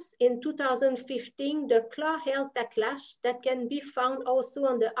produced in 2015 the Claw Health Atlas that can be found also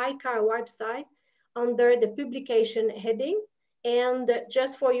on the ICAR website under the publication heading. And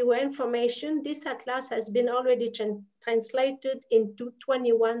just for your information, this atlas has been already translated into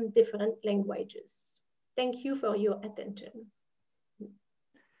 21 different languages. Thank you for your attention.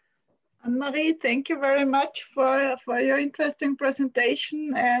 Anne-Marie, thank you very much for your interesting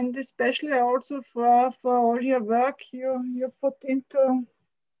presentation, and especially also for all your work you put into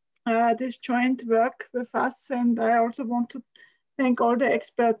this joint work with us. And I also want to thank all the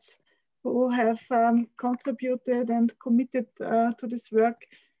experts who have contributed and committed to this work.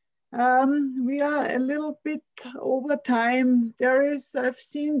 We are a little bit over time. I've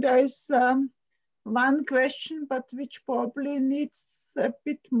seen there is one question, but which probably needs a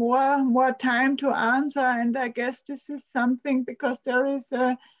bit more time to answer. And I guess this is something because there is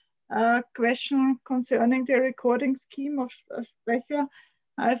a question concerning the recording scheme of Sprecher.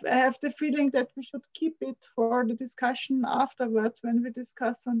 I have the feeling that we should keep it for the discussion afterwards when we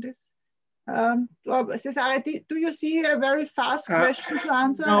discuss on this. Cesare, do you see a very fast question to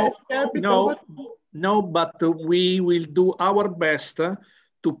answer? No, but we will do our best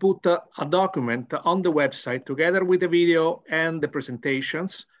to put a document on the website together with the video and the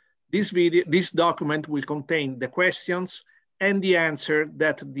presentations. This document will contain the questions and the answer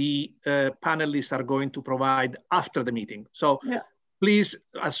that the panelists are going to provide after the meeting. So please,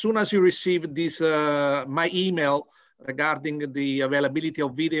 as soon as you receive this, my email regarding the availability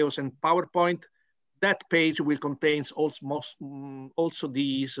of videos and PowerPoint, that page will contain also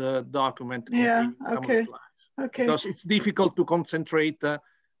these document. Yeah, okay. Because it's difficult to concentrate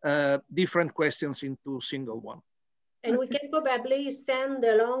different questions into single one. And we can probably send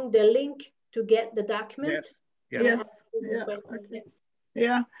along the link to get the document. Yes.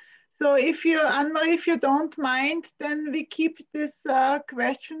 Yeah. So if you, Anne-Marie, if you don't mind, then we keep this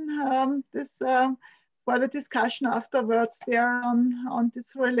question, for the discussion afterwards there on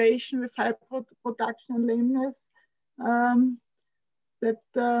this relation with high production and lameness.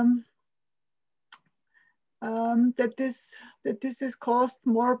 that this is caused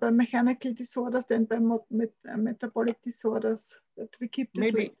more by mechanical disorders than by metabolic disorders. That we keep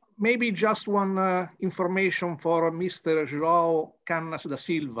this maybe just one information for Mr. João Canas da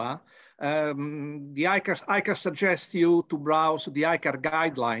Silva. The ICAR suggests you to browse the ICAR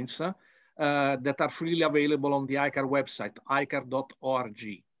guidelines that are freely available on the ICAR website,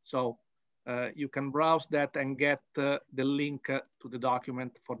 icar.org. So you can browse that and get the link to the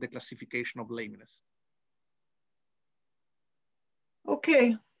document for the classification of lameness.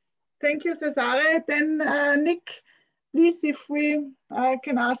 Okay, thank you, Cesare. Then Nick, please, if we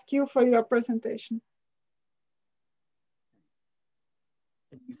can ask you for your presentation.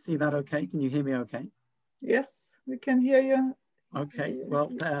 Can you see that okay? Can you hear me okay? Yes, we can hear you. Okay,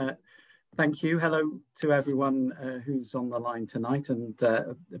 well, thank you. Hello to everyone who's on the line tonight, and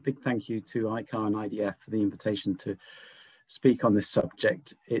a big thank you to ICAR and IDF for the invitation to speak on this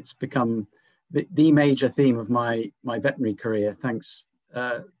subject. It's become the major theme of my veterinary career, thanks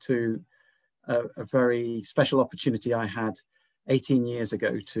to a very special opportunity I had 18 years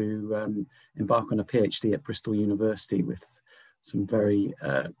ago to embark on a PhD at Bristol University with some very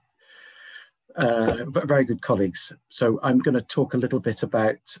good colleagues. So I'm going to talk a little bit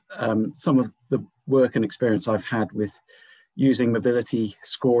about some of the work and experience I've had with using mobility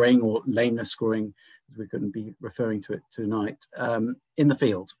scoring, or lameness scoring, as we're going to be referring to it tonight, in the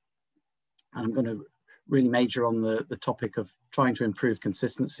field. And I'm going to really major on the topic of trying to improve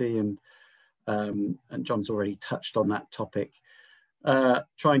consistency, and Jon's already touched on that topic,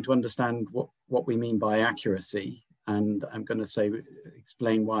 trying to understand what we mean by accuracy. And I'm going to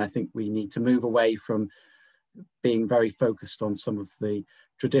explain why I think we need to move away from being very focused on some of the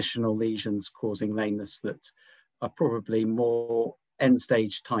traditional lesions causing lameness that are probably more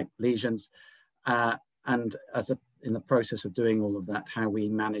end-stage type lesions. And in the process of doing all of that, how we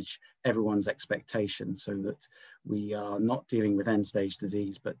manage everyone's expectations so that we are not dealing with end-stage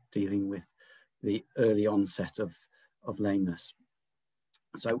disease, but dealing with the early onset of lameness.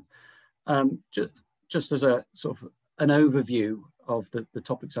 So just as a sort of an overview of the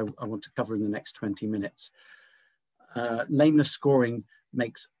topics I want to cover in the next 20 minutes, lameness scoring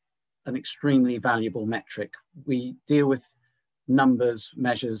makes an extremely valuable metric. We deal with numbers,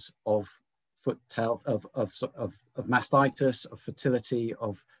 measures of foot health, of mastitis, of fertility,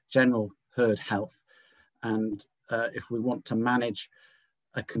 of general herd health. And if we want to manage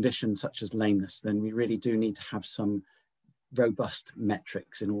a condition such as lameness, then we really do need to have some robust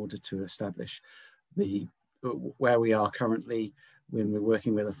metrics in order to establish where we are currently when we're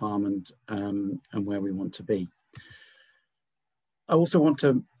working with a farm, and where we want to be. I also want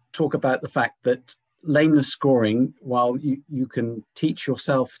to talk about the fact that lameness scoring, while you can teach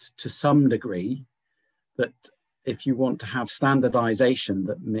yourself to some degree, that if you want to have standardization,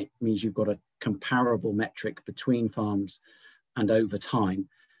 that means you've got a comparable metric between farms and over time,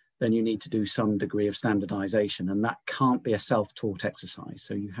 then you need to do some degree of standardization, and that can't be a self-taught exercise.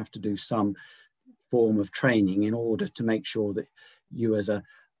 So you have to do some form of training in order to make sure that you as an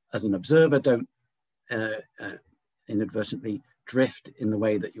observer don't inadvertently drift in the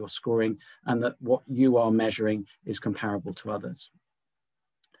way that you're scoring, and that what you are measuring is comparable to others.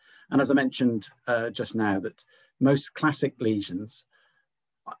 And as I mentioned just now, that most classic lesions,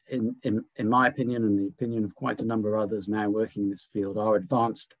 in my opinion and the opinion of quite a number of others now working in this field, are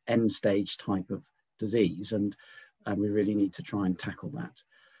advanced end-stage type of disease, and we really need to try and tackle that.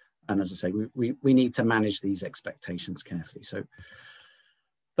 And as I say, we need to manage these expectations carefully. So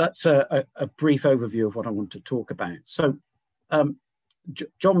that's a brief overview of what I want to talk about. So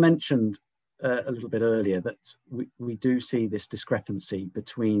Jon mentioned a little bit earlier that we do see this discrepancy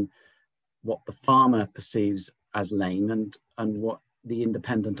between what the farmer perceives as lame and what the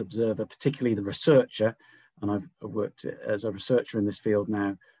independent observer, particularly the researcher, and I've worked as a researcher in this field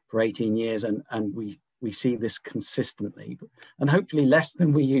now for 18 years, and we see this consistently, and hopefully less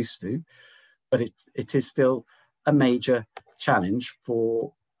than we used to, but it is still a major challenge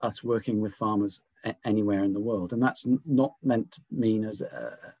for us working with farmers anywhere in the world. And that's not meant to mean as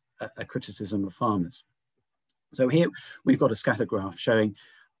a criticism of farmers. So here we've got a scatter graph showing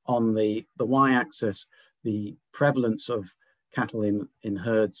on the y-axis the prevalence of cattle in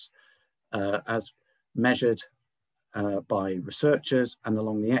herds as measured by researchers, and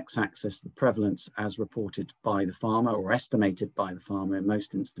along the x-axis the prevalence as reported by the farmer, or estimated by the farmer in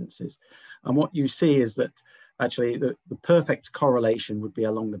most instances. And what you see is that actually the perfect correlation would be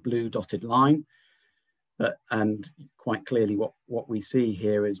along the blue dotted line. And quite clearly what we see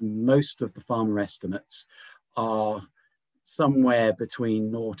here is most of the farmer estimates are somewhere between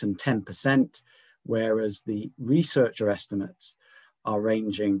 0 and 10%, whereas the researcher estimates are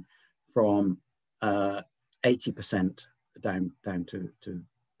ranging from 80% down to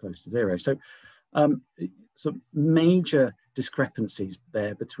close to zero. So so major discrepancies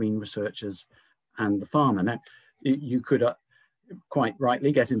there between researchers and the farmer. Now, you could quite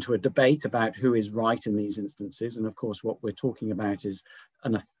rightly get into a debate about who is right in these instances. And of course, what we're talking about is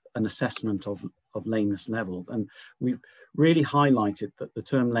an assessment of lameness levels. And we've really highlighted that the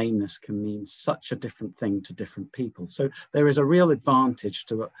term lameness can mean such a different thing to different people. So there is a real advantage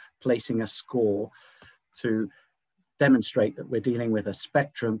to placing a score to demonstrate that we're dealing with a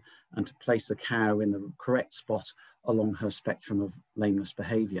spectrum and to place the cow in the correct spot along her spectrum of lameness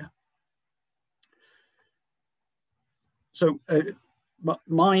behavior. So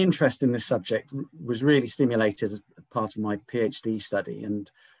my interest in this subject was really stimulated as part of my PhD study,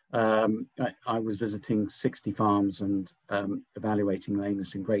 and I was visiting 60 farms and evaluating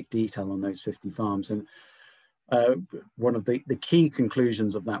lameness in great detail on those 50 farms. And one of the key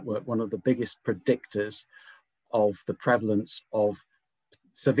conclusions of that work, one of the biggest predictors of the prevalence of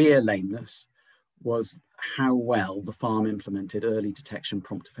severe lameness, was how well the farm implemented early detection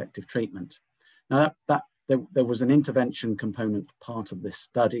prompt effective treatment. Now there was an intervention component part of this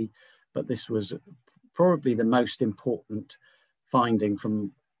study, but this was probably the most important finding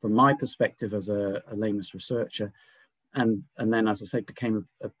from my perspective as a lameness researcher, and then, as I say, became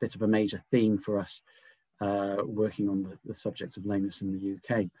a bit of a major theme for us working on the subject of lameness in the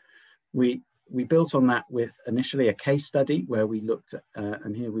UK. We built on that with initially a case study where we looked at,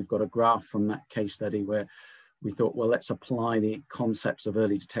 and here we've got a graph from that case study where we thought, well, let's apply the concepts of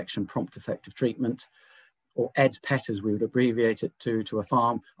early detection prompt effective treatment, or EDPET as we would abbreviate it, to a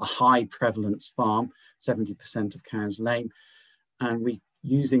farm, a high prevalence farm, 70% of cows lame. And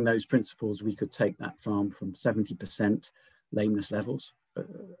using those principles, we could take that farm from 70% lameness levels,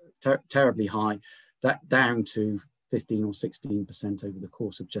 terribly high, that down to 15 or 16% over the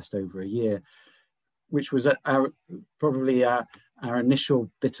course of just over a year, which was probably our initial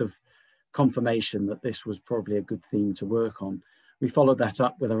bit of confirmation that this was probably a good theme to work on. We followed that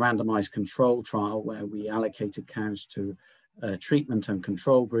up with a randomized control trial where we allocated cows to a treatment and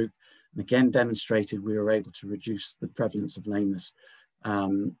control group, and again demonstrated we were able to reduce the prevalence of lameness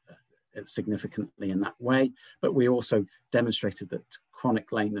significantly in that way. But we also demonstrated that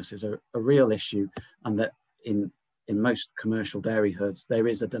chronic lameness is a real issue, and that in most commercial dairy herds, there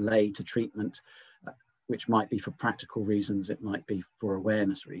is a delay to treatment, which might be for practical reasons, it might be for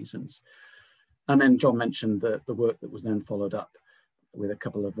awareness reasons. And then John mentioned the work that was then followed up with a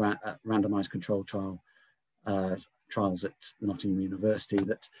couple of randomized control trials at Nottingham University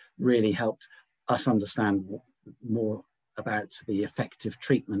that really helped us understand more about the effective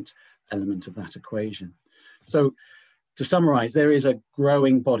treatment element of that equation. So to summarize, there is a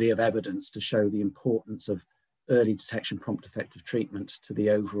growing body of evidence to show the importance of early detection prompt effective treatment to the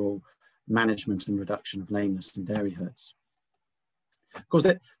overall management and reduction of lameness in dairy herds. Of course,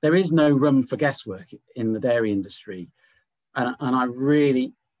 there is no room for guesswork in the dairy industry, and I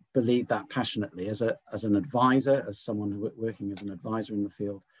really believe that passionately as an advisor, as someone working as an advisor in the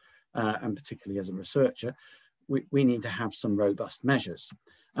field, and particularly as a researcher. We need to have some robust measures,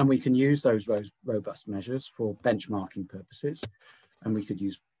 and we can use those robust measures for benchmarking purposes, and we could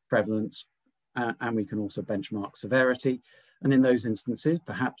use prevalence, and we can also benchmark severity. And in those instances,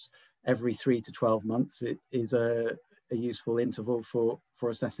 perhaps every 3 to 12 months is a useful interval for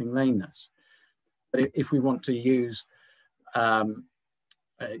assessing lameness. But if we want to use,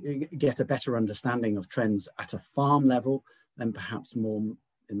 get a better understanding of trends at a farm level, then perhaps more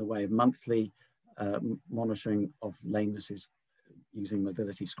in the way of monthly monitoring of lameness using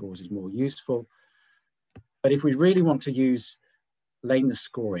mobility scores is more useful. But if we really want to use lameness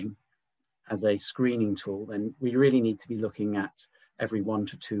scoring as a screening tool, then we really need to be looking at every 1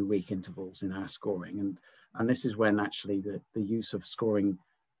 to 2 week intervals in our scoring. And this is when actually the use of scoring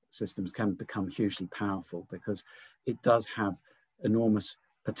systems can become hugely powerful, because it does have enormous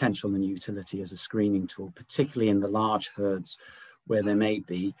potential and utility as a screening tool, particularly in the large herds where there may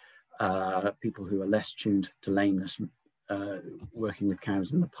be people who are less tuned to lameness working with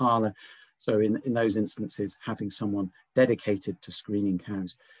cows in the parlour. So in those instances, having someone dedicated to screening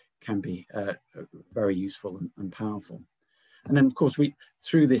cows can be very useful and powerful. And then, of course,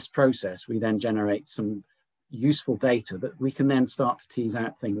 through this process, we then generate some useful data that we can then start to tease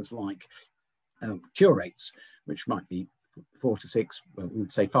out things like cure rates, which might be 4 to 6, well, we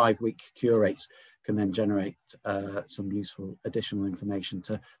would say 5-week cure rates can then generate some useful additional information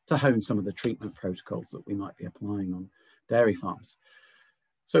to hone some of the treatment protocols that we might be applying on dairy farms.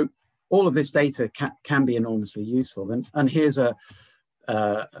 So all of this data can be enormously useful. And here's a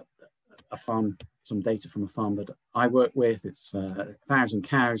farm, some data from a farm that I work with. It's 1,000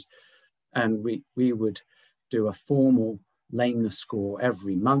 cows, and we would do a formal lameness score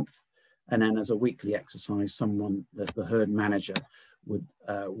every month. And then as a weekly exercise, someone, the herd manager, would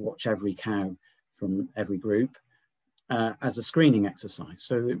watch every cow from every group as a screening exercise.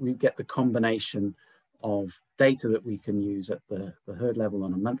 So that we get the combination of data that we can use at the herd level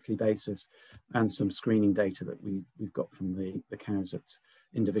on a monthly basis and some screening data that we've got from the cows at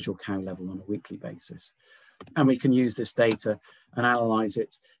individual cow level on a weekly basis. And we can use this data and analyze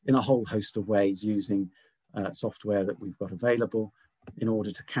it in a whole host of ways using software that we've got available in order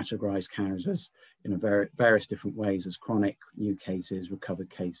to categorize cows as in various different ways as chronic, new cases, recovered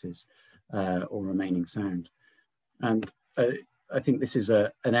cases, or remaining sound. And I think this is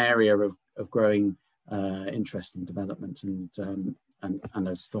an area of growing interest and development, and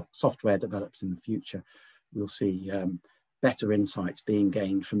as software develops in the future, we'll see better insights being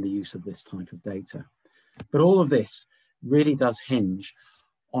gained from the use of this type of data. But all of this really does hinge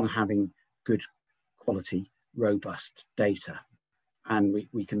on having good quality, robust data. And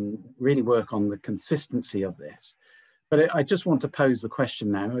we can really work on the consistency of this. But I just want to pose the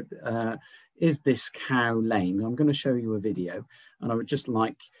question now, is this cow lame? I'm going to show you a video, and I would just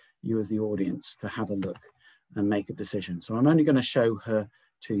like you as the audience to have a look and make a decision. So I'm only going to show her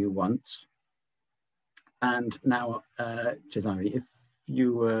to you once. And now, Cesare, if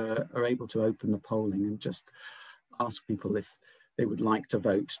you are able to open the polling and just ask people if they would like to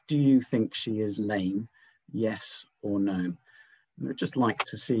vote, do you think she is lame? Yes or no? And I'd just like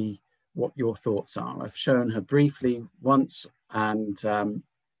to see what your thoughts are. I've shown her briefly once, and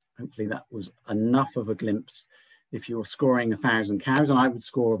hopefully that was enough of a glimpse. If you're scoring 1,000 cows, and I would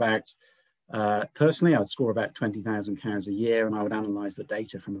score about, personally, I'd score about 20,000 cows a year, and I would analyze the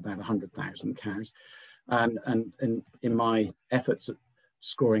data from about 100,000 cows. And in my efforts at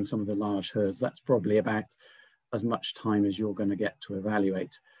scoring some of the large herds, that's probably about as much time as you're going to get to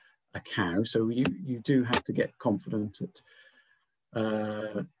evaluate a cow. So you do have to get confident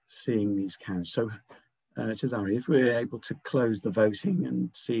at seeing these cows. So Cesare, if we're able to close the voting and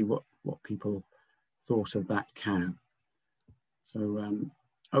see what people thought of that cow. So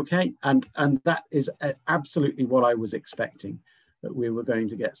okay, and that is absolutely what I was expecting, that we were going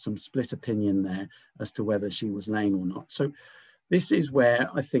to get some split opinion there as to whether she was lame or not. So this is where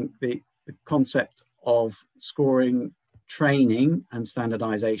I think the concept of scoring training and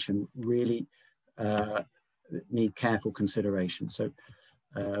standardization really need careful consideration. So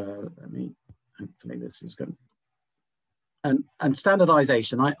let me, hopefully this is going to, and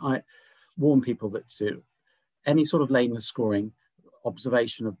standardization, I warn people that to any sort of lameness scoring,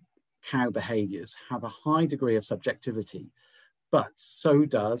 observation of cow behaviors have a high degree of subjectivity, but so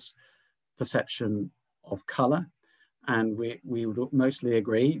does perception of color. And we would mostly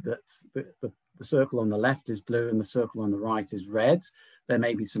agree that the circle on the left is blue and the circle on the right is red. There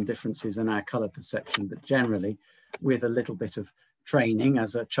may be some differences in our color perception, but generally with a little bit of training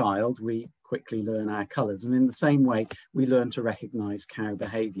as a child, we quickly learn our colors. And in the same way, we learn to recognize cow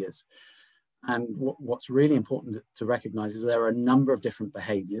behaviors. And what's really important to recognize is there are a number of different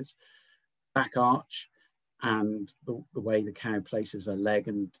behaviors. Back arch and the way the cow places her leg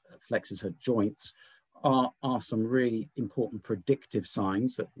and flexes her joints are some really important predictive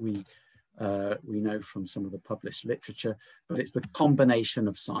signs that we know from some of the published literature, but it's the combination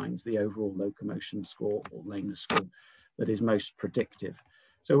of signs, the overall locomotion score or lameness score, that is most predictive.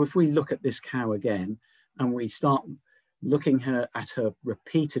 So if we look at this cow again and we start looking at her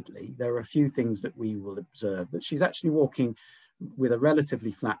repeatedly, there are a few things that we will observe: that she's actually walking with a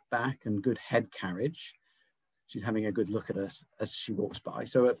relatively flat back and good head carriage. She's having a good look at us as she walks by.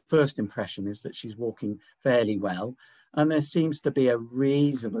 So at first impression is that she's walking fairly well, and there seems to be a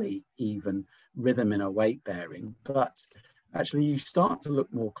reasonably even rhythm in her weight bearing. But actually you start to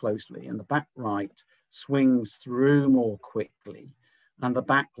look more closely and the back right swings through more quickly and the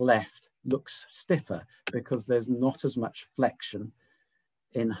back left looks stiffer because there's not as much flexion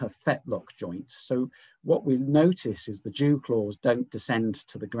in her fetlock joint. So what we notice is the dew claws don't descend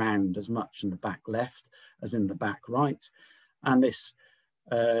to the ground as much in the back left as in the back right. And this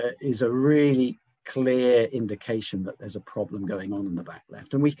is a really clear indication that there's a problem going on in the back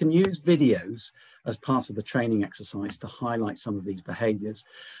left. And we can use videos as part of the training exercise to highlight some of these behaviors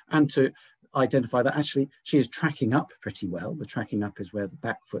and to identify that actually she is tracking up pretty well. The tracking up is where the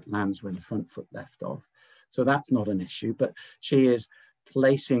back foot lands where the front foot left off. So that's not an issue, but she is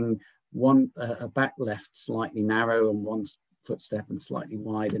placing a back left slightly narrow and one footstep and slightly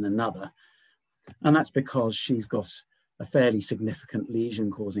wide in another. And that's because she's got a fairly significant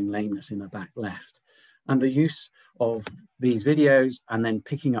lesion causing lameness in her back left. And the use of these videos and then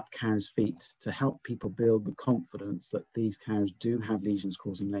picking up cows' feet to help people build the confidence that these cows do have lesions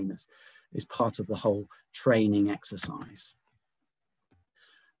causing lameness is part of the whole training exercise.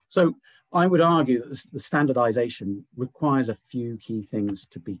 So I would argue that the standardization requires a few key things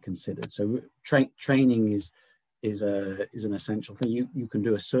to be considered. So training is an essential thing. You can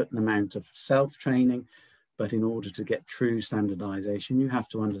do a certain amount of self-training, but in order to get true standardization, you have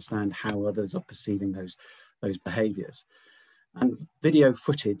to understand how others are perceiving those behaviors. And video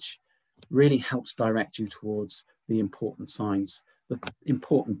footage really helps direct you towards the important signs, the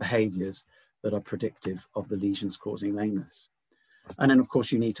important behaviors that are predictive of the lesions causing lameness. And then of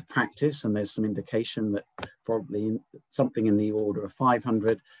course you need to practice, and there's some indication that probably something in the order of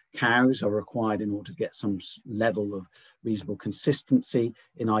 500 cows are required in order to get some level of reasonable consistency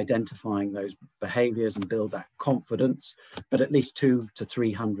in identifying those behaviors and build that confidence. But at least 200 to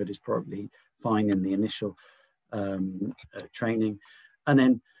 300 is probably fine in the initial training. And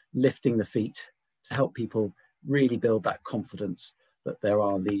then lifting the feet to help people really build that confidence that there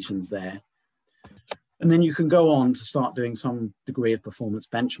are lesions there. And then you can go on to start doing some degree of performance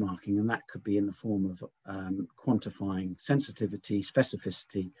benchmarking, and that could be in the form of quantifying sensitivity,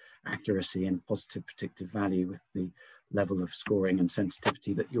 specificity, accuracy, and positive predictive value with the level of scoring and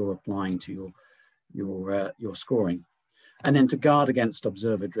sensitivity that you're applying to your scoring. And then to guard against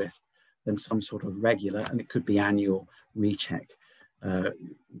observer drift, then some sort of regular, and it could be annual recheck,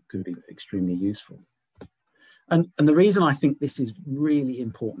 could be extremely useful. And the reason I think this is really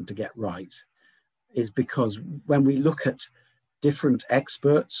important to get right is because when we look at different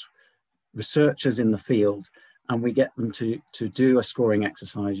experts, researchers in the field, and we get them to do a scoring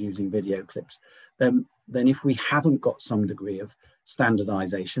exercise using video clips, then if we haven't got some degree of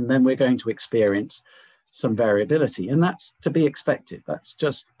standardization, then we're going to experience some variability, and that's to be expected. That's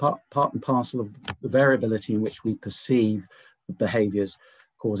just part and parcel of the variability in which we perceive the behaviors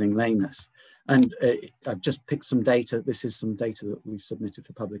causing lameness. And I've just picked some data. This is some data that we've submitted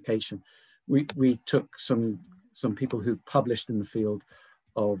for publication. We took some people who've published in the field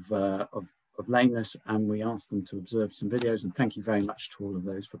of lameness, and we asked them to observe some videos. And thank you very much to all of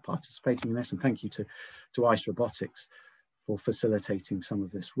those for participating in this, and thank you to ICE Robotics for facilitating some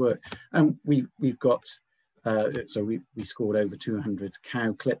of this work. And we've got so we scored over 200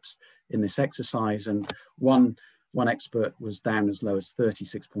 cow clips in this exercise, and one expert was down as low as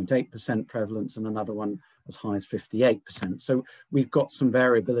 36.8% prevalence, and another one as high as 58%. So we've got some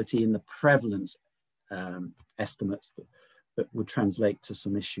variability in the prevalence estimates that would translate to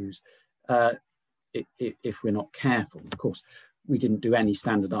some issues if we're not careful. Of course, we didn't do any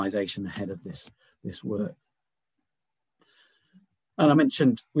standardization ahead of this work. And I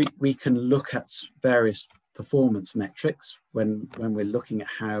mentioned we can look at various performance metrics when we're looking at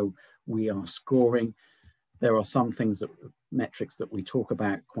how we are scoring. There are some metrics that we talk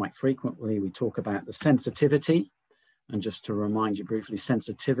about quite frequently. We talk about the sensitivity, and just to remind you briefly,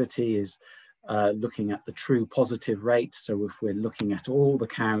 sensitivity is looking at the true positive rate. So if we're looking at all the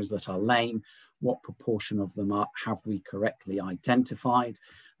cows that are lame, what proportion of them have we correctly identified?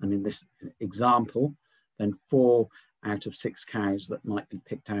 And in this example, then 4 out of 6 cows that might be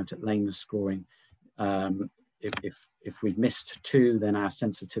picked out at lameness scoring. If we've missed 2, then our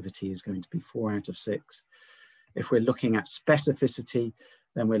sensitivity is going to be 4 out of 6. If we're looking at specificity,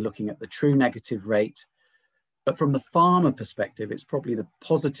 then we're looking at the true negative rate. But from the farmer perspective, it's probably the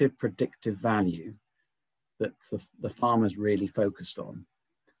positive predictive value that the farmer's really focused on.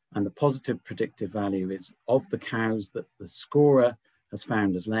 And the positive predictive value is of the cows that the scorer has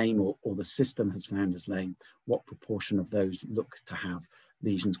found as lame or the system has found as lame, what proportion of those look to have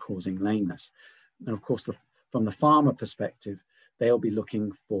lesions causing lameness. And of course, from the farmer perspective, they'll be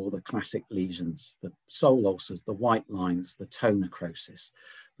looking for the classic lesions, the sole ulcers, the white lines, the toe necrosis,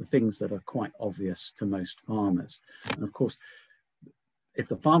 the things that are quite obvious to most farmers. And of course, if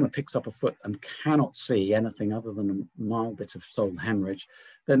the farmer picks up a foot and cannot see anything other than a mild bit of sole hemorrhage,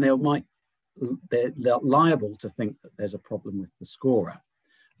 then they're liable to think that there's a problem with the scorer.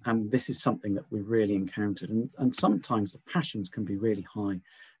 And this is something that we really encountered. And sometimes the passions can be really high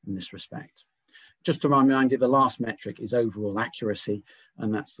in this respect. Just to remind you, the last metric is overall accuracy,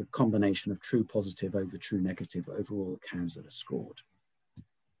 and that's the combination of true positive over true negative over all the cows that are scored.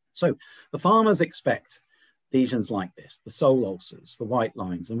 So the farmers expect lesions like this, the sole ulcers, the white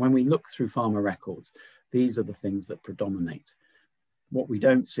lines, and when we look through farmer records, these are the things that predominate. What we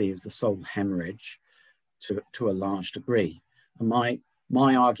don't see is the sole hemorrhage to a large degree. And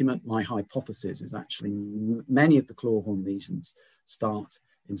my argument, my hypothesis is actually many of the clawhorn lesions start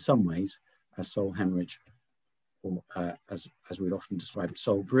in some ways as sole hemorrhage, or as we'd often describe it,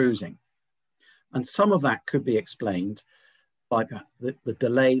 sole bruising. And some of that could be explained by the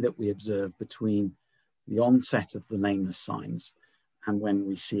delay that we observe between the onset of the lameness signs and when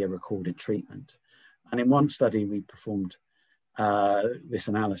we see a recorded treatment. And in one study, we performed this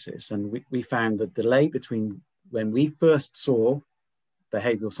analysis, and we found the delay between when we first saw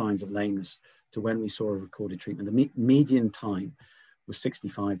behavioral signs of lameness to when we saw a recorded treatment, the median time was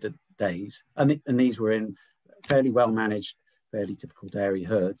 65 days. And these were in fairly well-managed, fairly typical dairy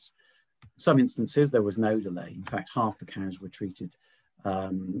herds. Some instances, there was no delay. In fact, half the cows were treated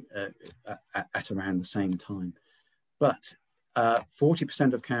at around the same time. But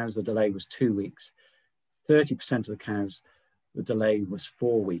 40% of cows, the delay was 2 weeks. 30% of the cows, the delay was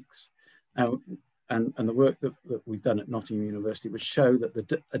 4 weeks. And the work that we've done at Nottingham University would show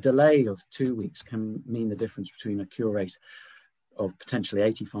that a delay of 2 weeks can mean the difference between a cure rate of potentially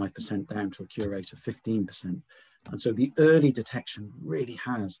 85% down to a cure rate of 15%. And so the early detection really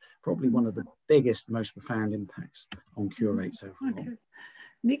has probably one of the biggest, most profound impacts on cure rates overall. Okay.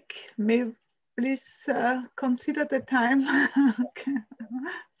 Nick, may you please consider the time? Okay.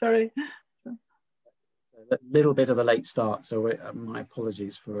 Sorry. A little bit of a late start, so my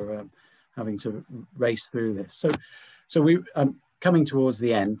apologies for having to race through this. So we coming towards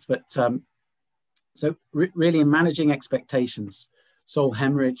the end, but really in managing expectations, sole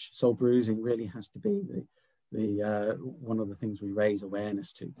hemorrhage, sole bruising really has to be one of the things we raise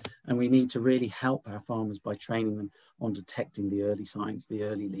awareness to. And we need to really help our farmers by training them on detecting the early signs, the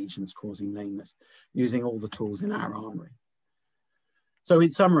early lesions causing lameness, using all the tools in our armory. So in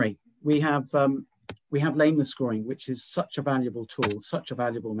summary, we have lameness scoring, which is such a valuable tool, such a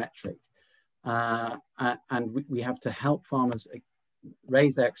valuable metric. And we have to help farmers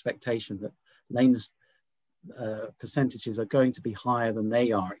raise their expectation that lameness percentages are going to be higher than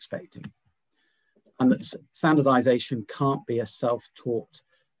they are expecting. And that standardization can't be a self-taught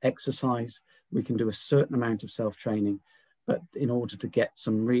exercise. We can do a certain amount of self-training, but in order to get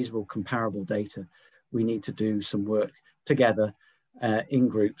some reasonable comparable data, we need to do some work together in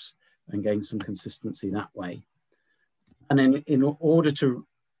groups and gain some consistency that way. And then in order to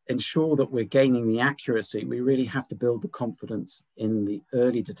ensure that we're gaining the accuracy, we really have to build the confidence in the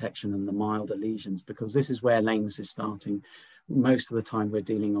early detection and the milder lesions, because this is where lameness is starting. Most of the time we're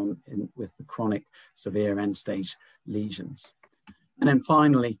dealing with the chronic, severe end-stage lesions. And then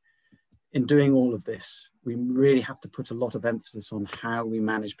finally, in doing all of this, we really have to put a lot of emphasis on how we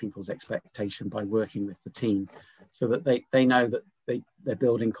manage people's expectation by working with the team, so that they know that they're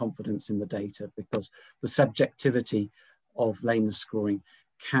building confidence in the data, because the subjectivity of lameness scoring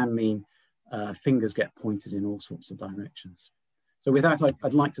can mean fingers get pointed in all sorts of directions. So with that,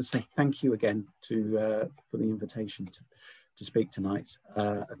 I'd like to say thank you again for the invitation to speak tonight.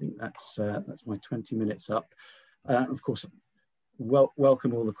 I think that's my 20 minutes up. Of course,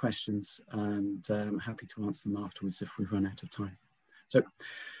 welcome all the questions, and I'm happy to answer them afterwards if we've run out of time. So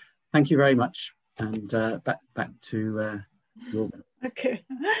thank you very much, and back to your. Okay.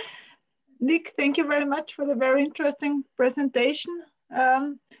 Nick, thank you very much for the very interesting presentation.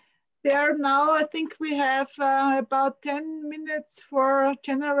 There now, I think we have about 10 minutes for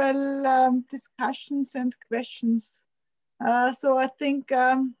general discussions and questions. So I think,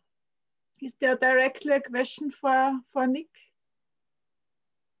 is there directly a question for Nick?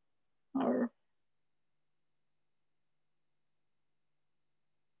 Or?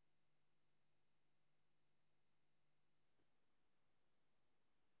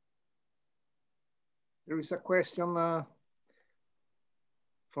 There is a question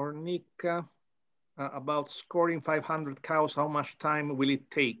for Nick about scoring 500 cows. How much time will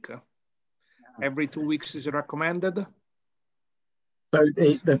it take? Every 2 weeks is recommended? So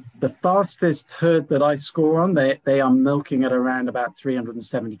the fastest herd that I score on, they are milking at around about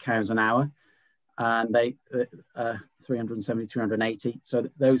 370 cows an hour, and 370, 380. So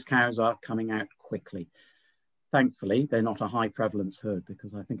those cows are coming out quickly. Thankfully, they're not a high prevalence herd,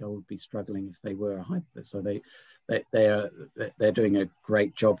 because I think I would be struggling if they were a high. So they're doing a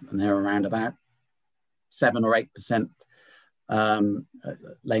great job, and they're around about 7 or 8%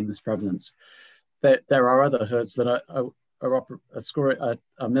 lameness prevalence. There are other herds that are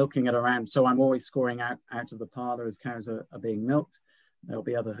milking at around, so I'm always scoring out of the parlour as cows are being milked. There'll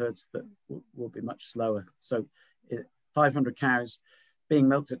be other herds that will be much slower. So 500 cows being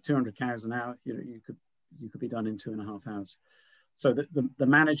milked at 200 cows an hour, you could be done in 2.5 hours. So the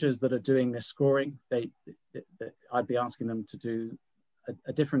managers that are doing this scoring, I'd be asking them to do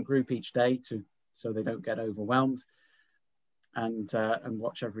a different group each day so they don't get overwhelmed, and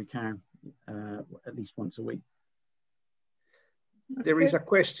watch every cow at least once a week. There is a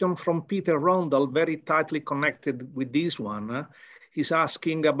question from Peter Rondell, very tightly connected with this one. He's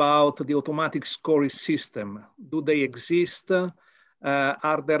asking about the automatic scoring system. Do they exist?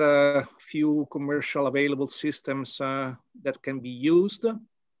 Are there a few commercial available systems that can be used?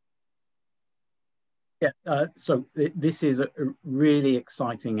 Yeah, so this is a really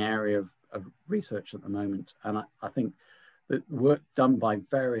exciting area of research at the moment. And I think the work done by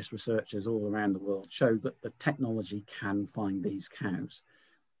various researchers all around the world show that the technology can find these cows.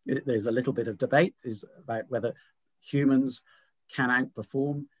 There's a little bit of debate about whether humans can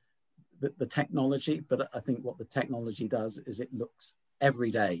outperform the technology, but I think what the technology does is it looks every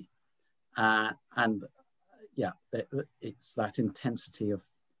day. And yeah, it's that intensity of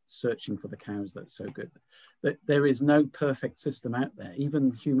searching for the cows that's so good. There is no perfect system out there.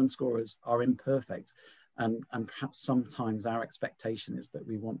 Even human scorers are imperfect. And perhaps sometimes our expectation is that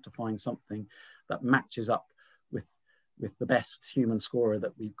we want to find something that matches up with the best human scorer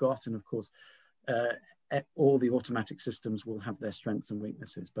that we've got. And of course, all the automatic systems will have their strengths and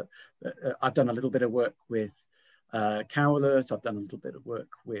weaknesses. But I've done a little bit of work with Cow Alert. I've done a little bit of work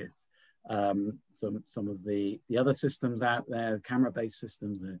with some of the other systems out there, camera-based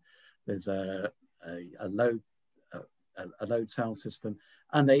systems. There's a load cell system,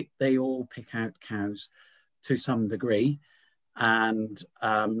 and they all pick out cows to some degree. And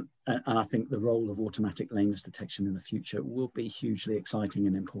I think the role of automatic lameness detection in the future will be hugely exciting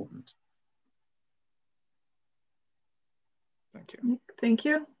and important. Thank you. Thank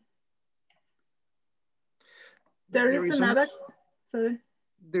you. There is another, sorry.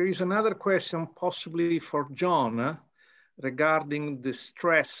 There is another question possibly for Jon regarding the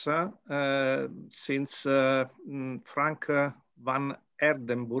stress, since Frank van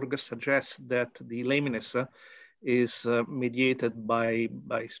Erdenburg suggests that the lameness is mediated by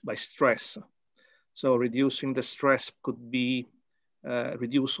stress. So reducing the stress could be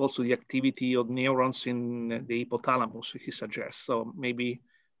reduce also the activity of neurons in the hypothalamus, he suggests. So maybe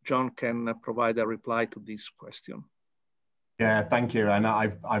Jon can provide a reply to this question. Yeah, thank you. And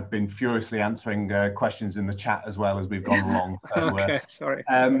I've been furiously answering questions in the chat as well as we've gone along. So, okay, sorry.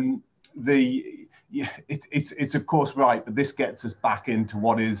 It's of course right, but this gets us back into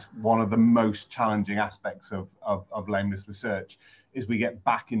what is one of the most challenging aspects of lameness research, is we get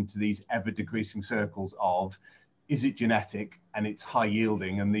back into these ever decreasing circles of, is it genetic and it's high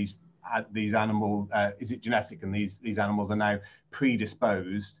yielding, and these animals, is it genetic and these animals are now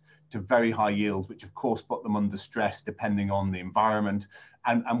predisposed to very high yields, which of course put them under stress depending on the environment,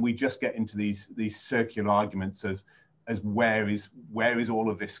 and we just get into these circular arguments of as where is all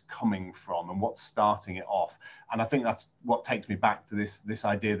of this coming from and what's starting it off. And I think that's what takes me back to this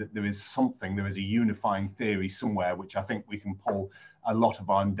idea that there is a unifying theory somewhere, which I think we can pull a lot of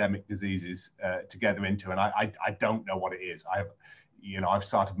our endemic diseases together into. And I don't know what it is. I've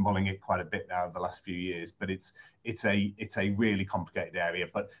started mulling it quite a bit now in the last few years, but it's a really complicated area.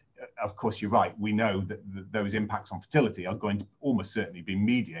 But of course, you're right. We know that those impacts on fertility are going to almost certainly be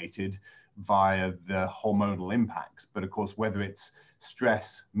mediated via the hormonal impacts. But of course, whether it's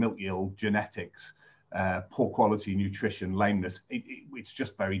stress, milk yield, genetics, poor quality nutrition, lameness, it's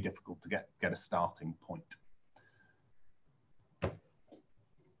just very difficult to get a starting point.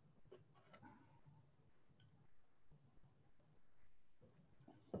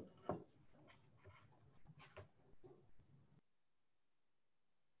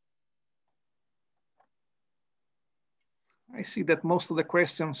 I see that most of the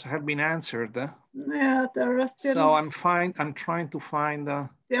questions have been answered. Yeah, there are still. So I'm trying to find.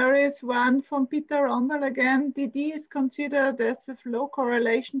 There is one from Peter Rondel again. DD is considered as with low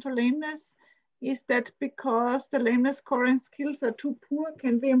correlation to lameness. Is that because the lameness scoring skills are too poor?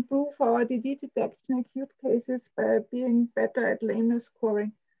 Can we improve our DD detection in acute cases by being better at lameness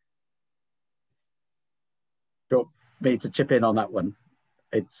scoring? Got me to chip in on that one.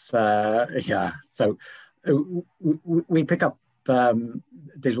 It's yeah. So. We pick up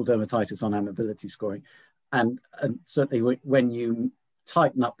digital dermatitis on our mobility scoring, and certainly when you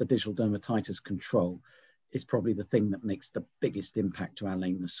tighten up the digital dermatitis control, is probably the thing that makes the biggest impact to our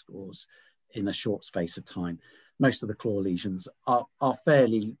lameness scores in a short space of time. Most of the claw lesions are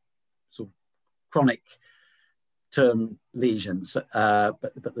fairly sort of chronic term lesions,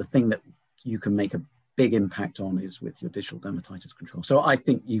 but the thing that you can make a big impact on is with your digital dermatitis control. So I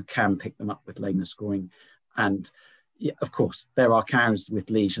think you can pick them up with lameness scoring. And yeah, of course, there are cows with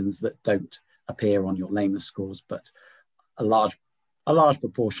lesions that don't appear on your lameness scores, but a large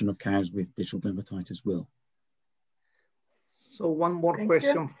proportion of cows with digital dermatitis will. So one more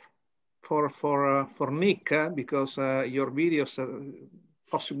question for Nick, because your videos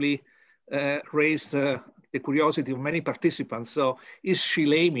possibly raised the curiosity of many participants. So is she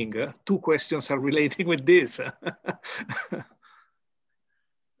laming? Two questions are relating with this.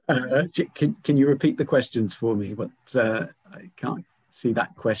 Can you repeat the questions for me? But I can't see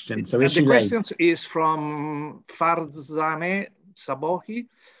that question. So is the she question lame? is from Farzaneh Sabohi.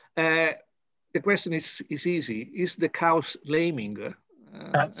 The question is easy. Is the cows lambing?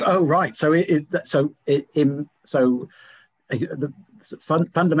 Oh, right. So the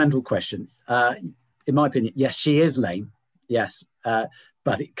fundamental question, in my opinion, yes, she is lame. Yes,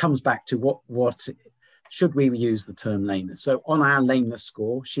 but it comes back to what should we use the term lameness? So on our lameness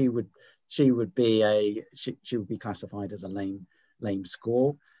score, she would be classified as a lame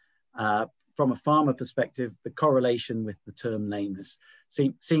score. From a farmer perspective, the correlation with the term lameness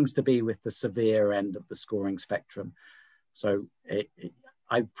seems to be with the severe end of the scoring spectrum. So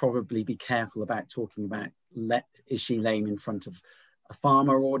I'd probably be careful about talking about is she lame in front of a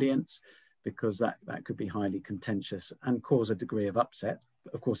farmer audience, because that could be highly contentious and cause a degree of upset.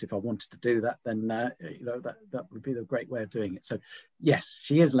 Of course, if I wanted to do that, then that would be the great way of doing it. So yes,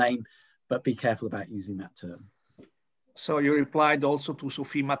 she is lame, but be careful about using that term. So you replied also to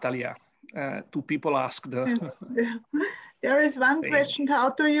Sophie Matalia. Two people asked. There is one question: how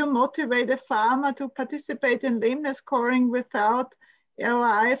do you motivate a farmer to participate in lameness scoring without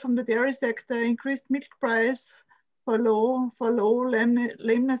ROI from the dairy sector, increased milk price for low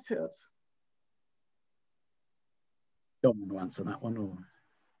lameness herds? Don't want to answer that one, or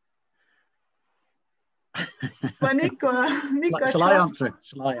well, Nicola, shall I answer it?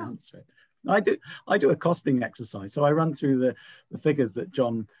 Shall I answer it? I do a costing exercise, so I run through the figures that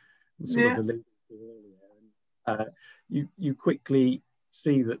Jon was sort of alluded to earlier. You quickly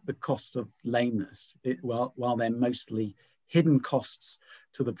see that the cost of lameness, while they're mostly hidden costs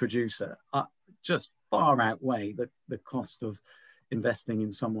to the producer, just far outweigh the cost of investing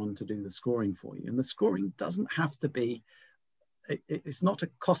in someone to do the scoring for you. And the scoring doesn't have to be, it's not a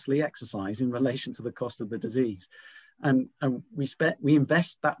costly exercise in relation to the cost of the disease. And we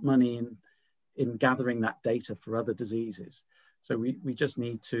invest that money in gathering that data for other diseases. So we just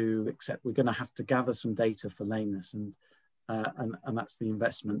need to accept we're going to have to gather some data for lameness, and that's the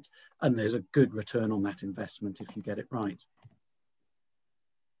investment. And there's a good return on that investment if you get it right.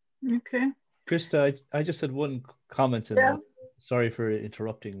 Okay. Krista, I just had one comment in that. Sorry for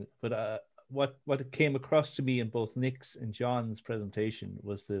interrupting, but what came across to me in both Nick's and Jon's presentation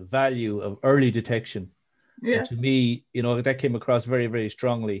was the value of early detection. Yes. And to me, that came across very, very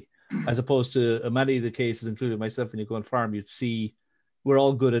strongly, as opposed to many of the cases, including myself, when you go on farm, you'd see we're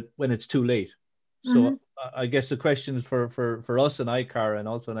all good at when it's too late. So I guess the question for us in ICAR and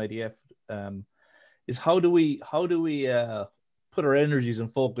also in IDF is how do we put our energies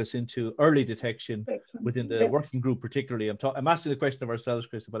and focus into early detection within the working group, particularly. I'm asking the question of ourselves,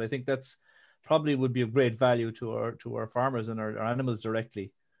 Krista, but I think that's probably would be of great value to our farmers and our animals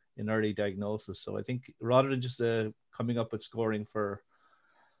directly in early diagnosis. So I think rather than just coming up with scoring for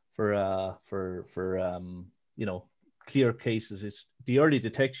clear cases, it's the early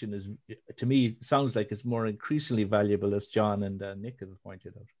detection is, to me, sounds like it's more increasingly valuable, as Jon and Nick have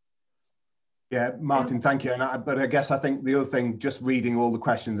pointed out. Yeah, Martin, thank you. But I guess I think the other thing, just reading all the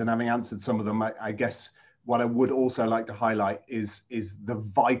questions and having answered some of them, I guess what I would also like to highlight is the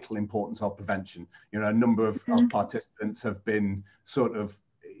vital importance of prevention. A number of participants have been sort of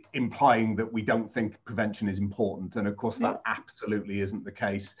implying that we don't think prevention is important. And of course, that absolutely isn't the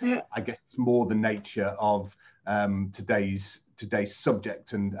case. I guess it's more the nature of today's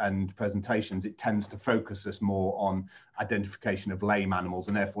subject and presentations. It tends to focus us more on identification of lame animals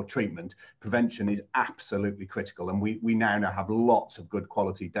and therefore treatment. Prevention is absolutely critical, and we now have lots of good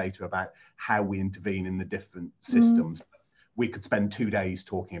quality data about how we intervene in the different systems. We could spend 2 days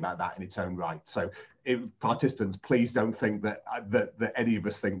talking about that in its own right. So participants, please don't think that any of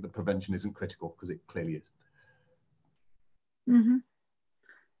us think that prevention isn't critical, because it clearly is.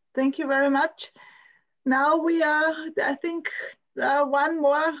 Thank you very much. Now we are, I think, one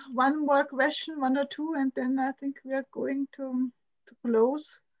more question, one or two, and then I think we are going to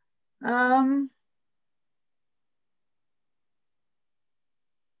close.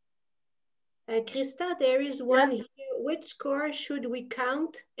 Krista, there is one here. Which score should we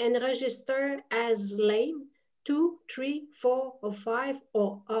count and register as lame? 2, 3, 4, or 5,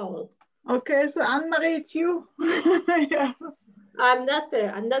 or all? Okay, so Anne-Marie, it's you. I'm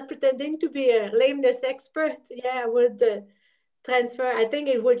not pretending to be a lameness expert. I would transfer. I think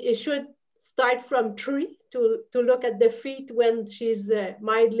it should start from 3 to look at the feet when she's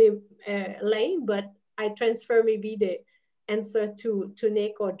mildly lame, but I transfer maybe the answer to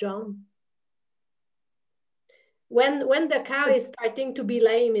Nick or Jon. When the cow is starting to be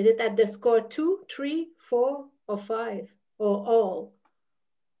lame, is it at the score 2, 3, 4, or 5, or all?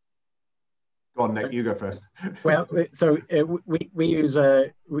 Go on, Nick, you go first. Well, so we use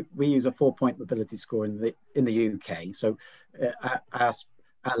a 4-point mobility score in the UK. So our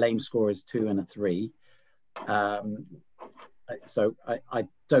lame score is 2 and a 3. So I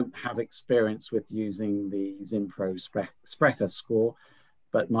don't have experience with using the Zimpro Sprecher score,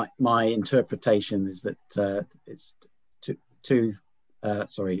 but my interpretation is that it's the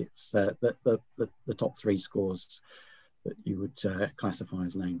top 3 scores that you would classify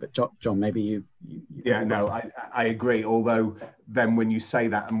as lame. But John, maybe you yeah, no, I agree. Although then when you say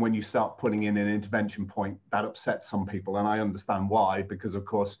that and when you start putting in an intervention point, that upsets some people, and I understand why, because of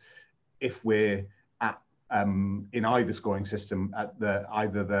course, if we're at in either scoring system at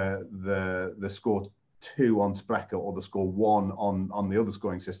either the score 2 on Sprecher or the score 1 on the other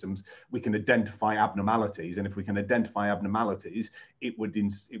scoring systems, we can identify abnormalities, and if we can identify abnormalities, it would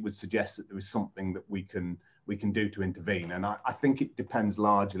suggest that there is something that we can do to intervene. And I think it depends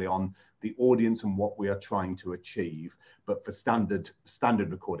largely on the audience and what we are trying to achieve. But for standard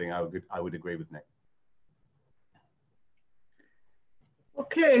recording, I would agree with Nick.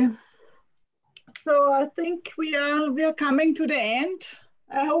 Okay, so I think we are coming to the end.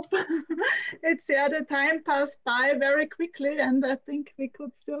 I hope the time passed by very quickly, and I think we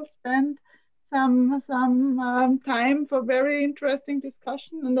could still spend some time for very interesting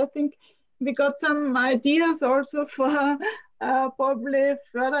discussion. And I think we got some ideas also for probably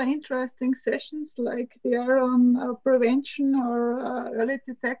further interesting sessions, like they are on prevention or early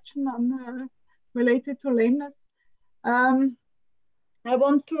detection on related to lameness. I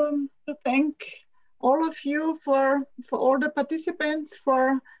want to thank all of you for all the participants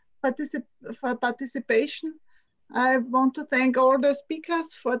for participation. I want to thank all the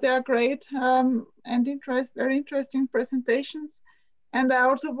speakers for their great and very interesting presentations. And I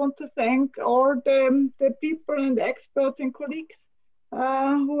also want to thank all the people and experts and colleagues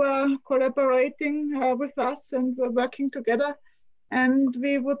who are collaborating with us, and we're working together. And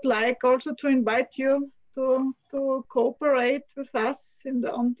we would like also to invite you to cooperate with us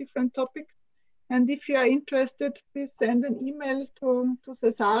on different topics. And if you are interested, please send an email to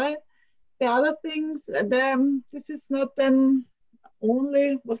Cesare. The other things, this is not an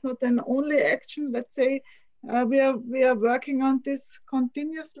only action, let's say. We are working on this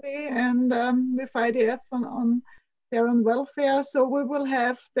continuously, and with IDF on their own welfare. So we will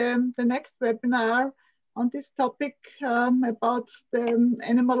have the next webinar on this topic about the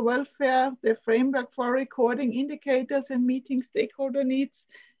animal welfare, the framework for recording indicators and meeting stakeholder needs.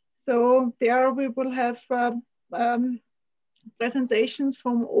 So there we will have presentations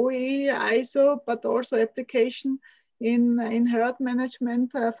from OE, ISO, but also application in herd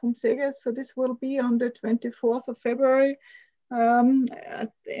management from SEGES. So this will be on the 24th of February.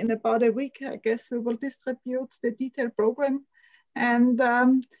 In about a week, I guess we will distribute the detailed program. And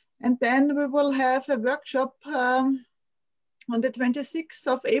then we will have a workshop on the 26th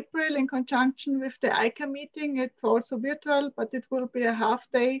of April in conjunction with the ICAR meeting. It's also virtual, but it will be a half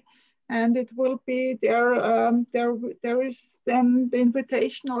day. And it will be there is then the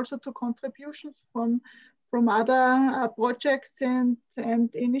invitation also to contributions from other projects and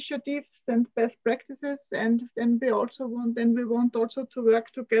initiatives and best practices. And then we want also to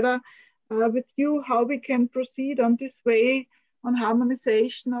work together with you how we can proceed on this way on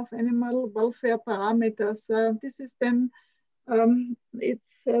harmonization of animal welfare parameters. This is then it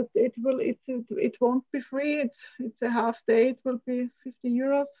won't be free. It's a half day. It will be 50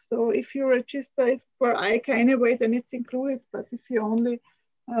 euros. So if you register for ICAR anyway, then it's included. But if you only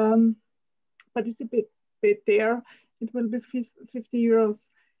participate there, it will be 50 euros.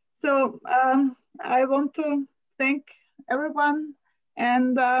 So I want to thank everyone.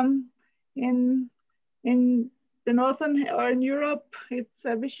 And in the northern or in Europe,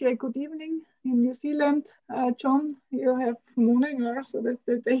 I wish you a good evening. In New Zealand, John, you have morning or so that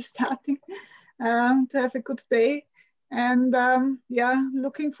the day starting to have a good day. And yeah,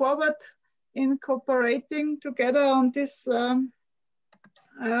 looking forward in cooperating together on this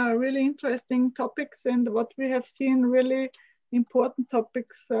really interesting topics, and what we have seen really important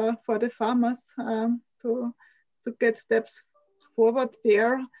topics for the farmers to get steps forward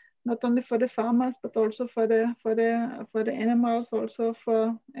there. Not only for the farmers, but also for the animals, also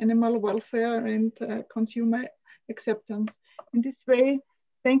for animal welfare and consumer acceptance. In this way,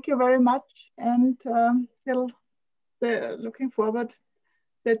 thank you very much, and looking forward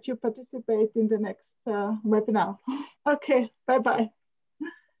that you participate in the next webinar. Okay, bye-bye.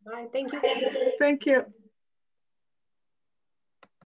 Bye, thank you. Thank you.